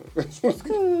 Voilà. Je pense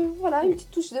que, voilà, une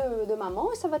petite touche de maman,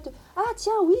 et ça va te... Ah,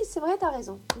 tiens, oui, c'est vrai, tu as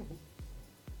raison.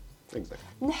 Exact.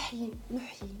 نحيي.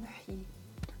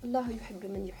 الله يحب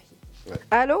من يحيي.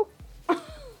 Allô?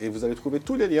 Et vous allez trouver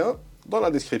tous les liens dans la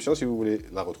description si vous voulez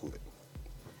la retrouver.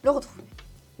 Le retrouver.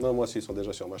 Non, moi, ils sont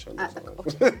déjà sur ma chaîne. Ah, d'accord.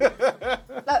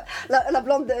 La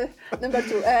blonde de number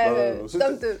 2.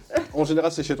 Tome 2. En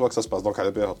général, c'est chez toi que ça se passe. Donc, à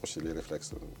la paire, approchez les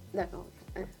réflexes. D'accord.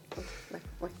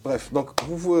 Bref, donc,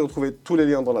 vous pouvez retrouver tous les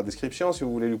liens dans la description. Si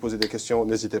vous voulez lui poser des questions,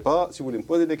 n'hésitez pas. Si vous voulez me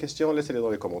poser des questions, laissez-les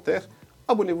dans les commentaires.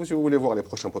 Abonnez-vous si vous voulez voir les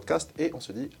prochains podcasts. Et on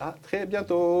se dit à très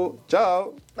bientôt.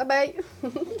 Ciao. Bye bye.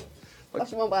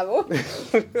 Franchement, bravo.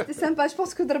 C'était sympa. Je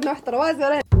pense que ضربنا واحد 3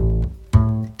 heures.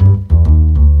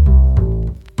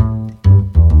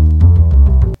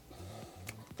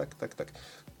 Tac.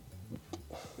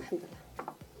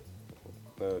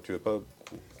 Tu veux pas...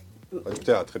 Du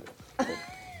théâtre.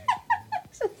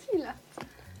 Je suis là.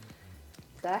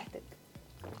 تحتك.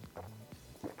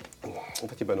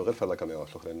 انت كيبانوا غير في هاد الكاميرا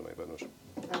الاخرين ما يبانوش.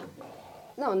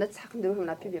 Non, on a تسحق نديروهم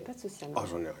la pub, y a pas de souci. Ah,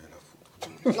 j'en ai rien à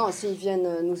foutre. Non, s'ils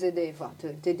viennent nous aider, enfin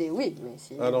t'aider, oui, mais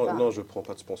si. Ah non, je prends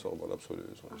pas de sponsor dans l'absolu.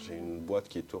 J'ai une boîte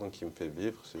qui tourne, qui me fait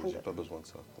vivre, j'ai pas besoin de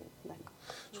ça. D'accord.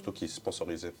 Surtout qu'ils ne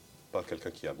sponsorisaient pas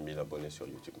quelqu'un qui a 1000 abonnés sur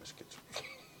YouTube.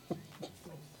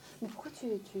 Mais pourquoi tu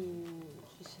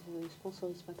ne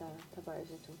sponsorises pas ta page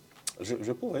et tout?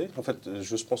 Je pourrais. En fait,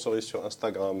 je sponsorise sur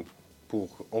Instagram pour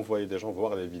envoyer des gens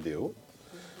voir les vidéos.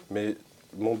 Mais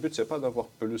mon but, c'est pas d'avoir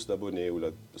plus d'abonnés ou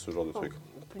ce genre de truc.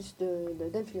 Plus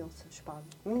d'influence, je parle.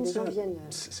 Les gens viennent...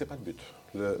 C'est pas le but.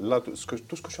 Là, tout ce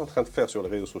que je suis en train de faire sur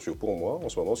les réseaux sociaux pour moi, en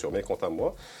ce moment, sur mes comptes à moi,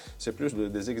 c'est plus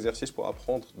des exercices pour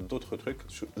apprendre d'autres trucs.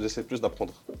 J'essaie plus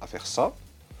d'apprendre à faire ça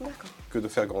que de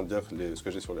faire grandir ce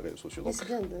que j'ai sur les réseaux sociaux. C'est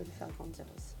bien de le faire grandir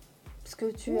aussi. Parce que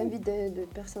tu invites des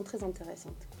personnes très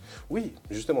intéressantes. Oui,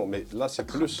 justement, mais là, c'est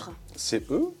plus... C'est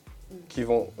eux qui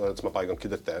vont... par exemple,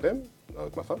 Kida Tarem,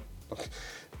 avec ma femme,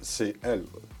 c'est elle,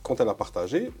 quand elle a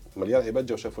partagé, Malia et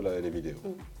Badja chef les vidéos.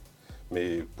 Mais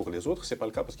pour les autres, c'est pas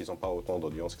le cas parce qu'ils n'ont pas autant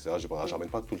d'audience, etc. Je n'amène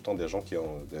pas tout le temps des gens qui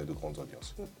ont de grandes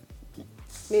audiences.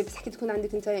 Mais parce que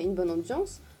tu as une bonne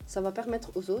audience, ça va permettre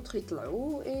aux autres et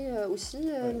aussi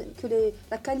que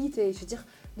la qualité, je veux dire,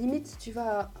 limite, tu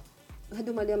vas...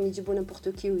 Ils disent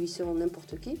n'importe qui ou ils sont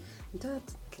n'importe qui.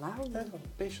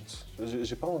 Patience.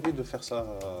 J'ai pas envie de faire ça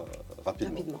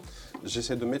rapidement.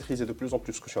 J'essaie de maîtriser de plus en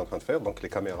plus ce que je suis en train de faire. Donc les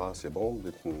caméras, c'est bon,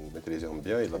 maîtriser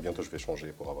bien. Et là, bientôt, je vais changer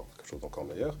pour avoir quelque chose d'encore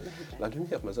meilleur. La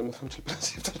lumière, mais ça me fait le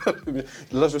principe de la lumière.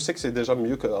 Là, je sais que c'est déjà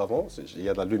mieux qu'avant. Il y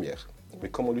a de la lumière. Mais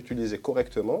comment l'utiliser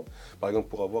correctement, par exemple,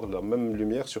 pour avoir la même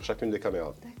lumière sur chacune des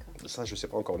caméras. Ça, je ne sais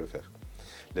pas encore le faire.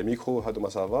 Les micros,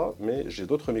 ça va, mais j'ai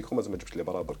d'autres micros,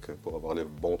 pour avoir les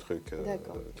bons trucs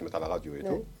qui mettent à la radio et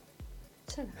tout.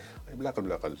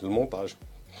 Le montage.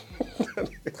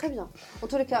 Très bien. En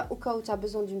tous les cas, au cas où tu as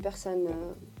besoin d'une personne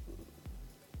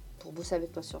pour bosser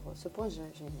avec toi sur ce point,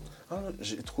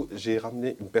 j'ai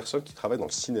ramené une personne qui travaille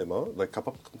dans le cinéma,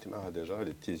 capable de déjà, elle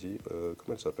est Tizi,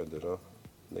 comment elle s'appelle déjà?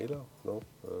 Neila, non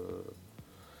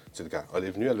C'est le cas. Elle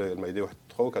est venue, elle m'a aidé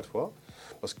 3 ou 4 fois.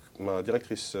 Parce que ma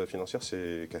directrice financière,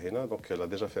 c'est Kahina, donc elle a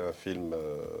déjà fait un film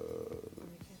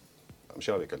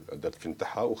avec elle. Elle a fait un film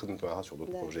Taha ou sur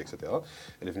d'autres projets, etc.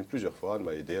 Elle est venue plusieurs fois, elle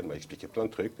m'a aidé, elle m'a expliqué plein de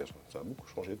trucs. Ça a beaucoup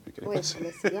changé depuis qu'elle est passée. Oui,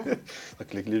 c'est bien.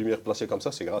 Donc les lumières placées comme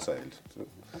ça, c'est grâce à elle.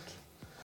 Ok.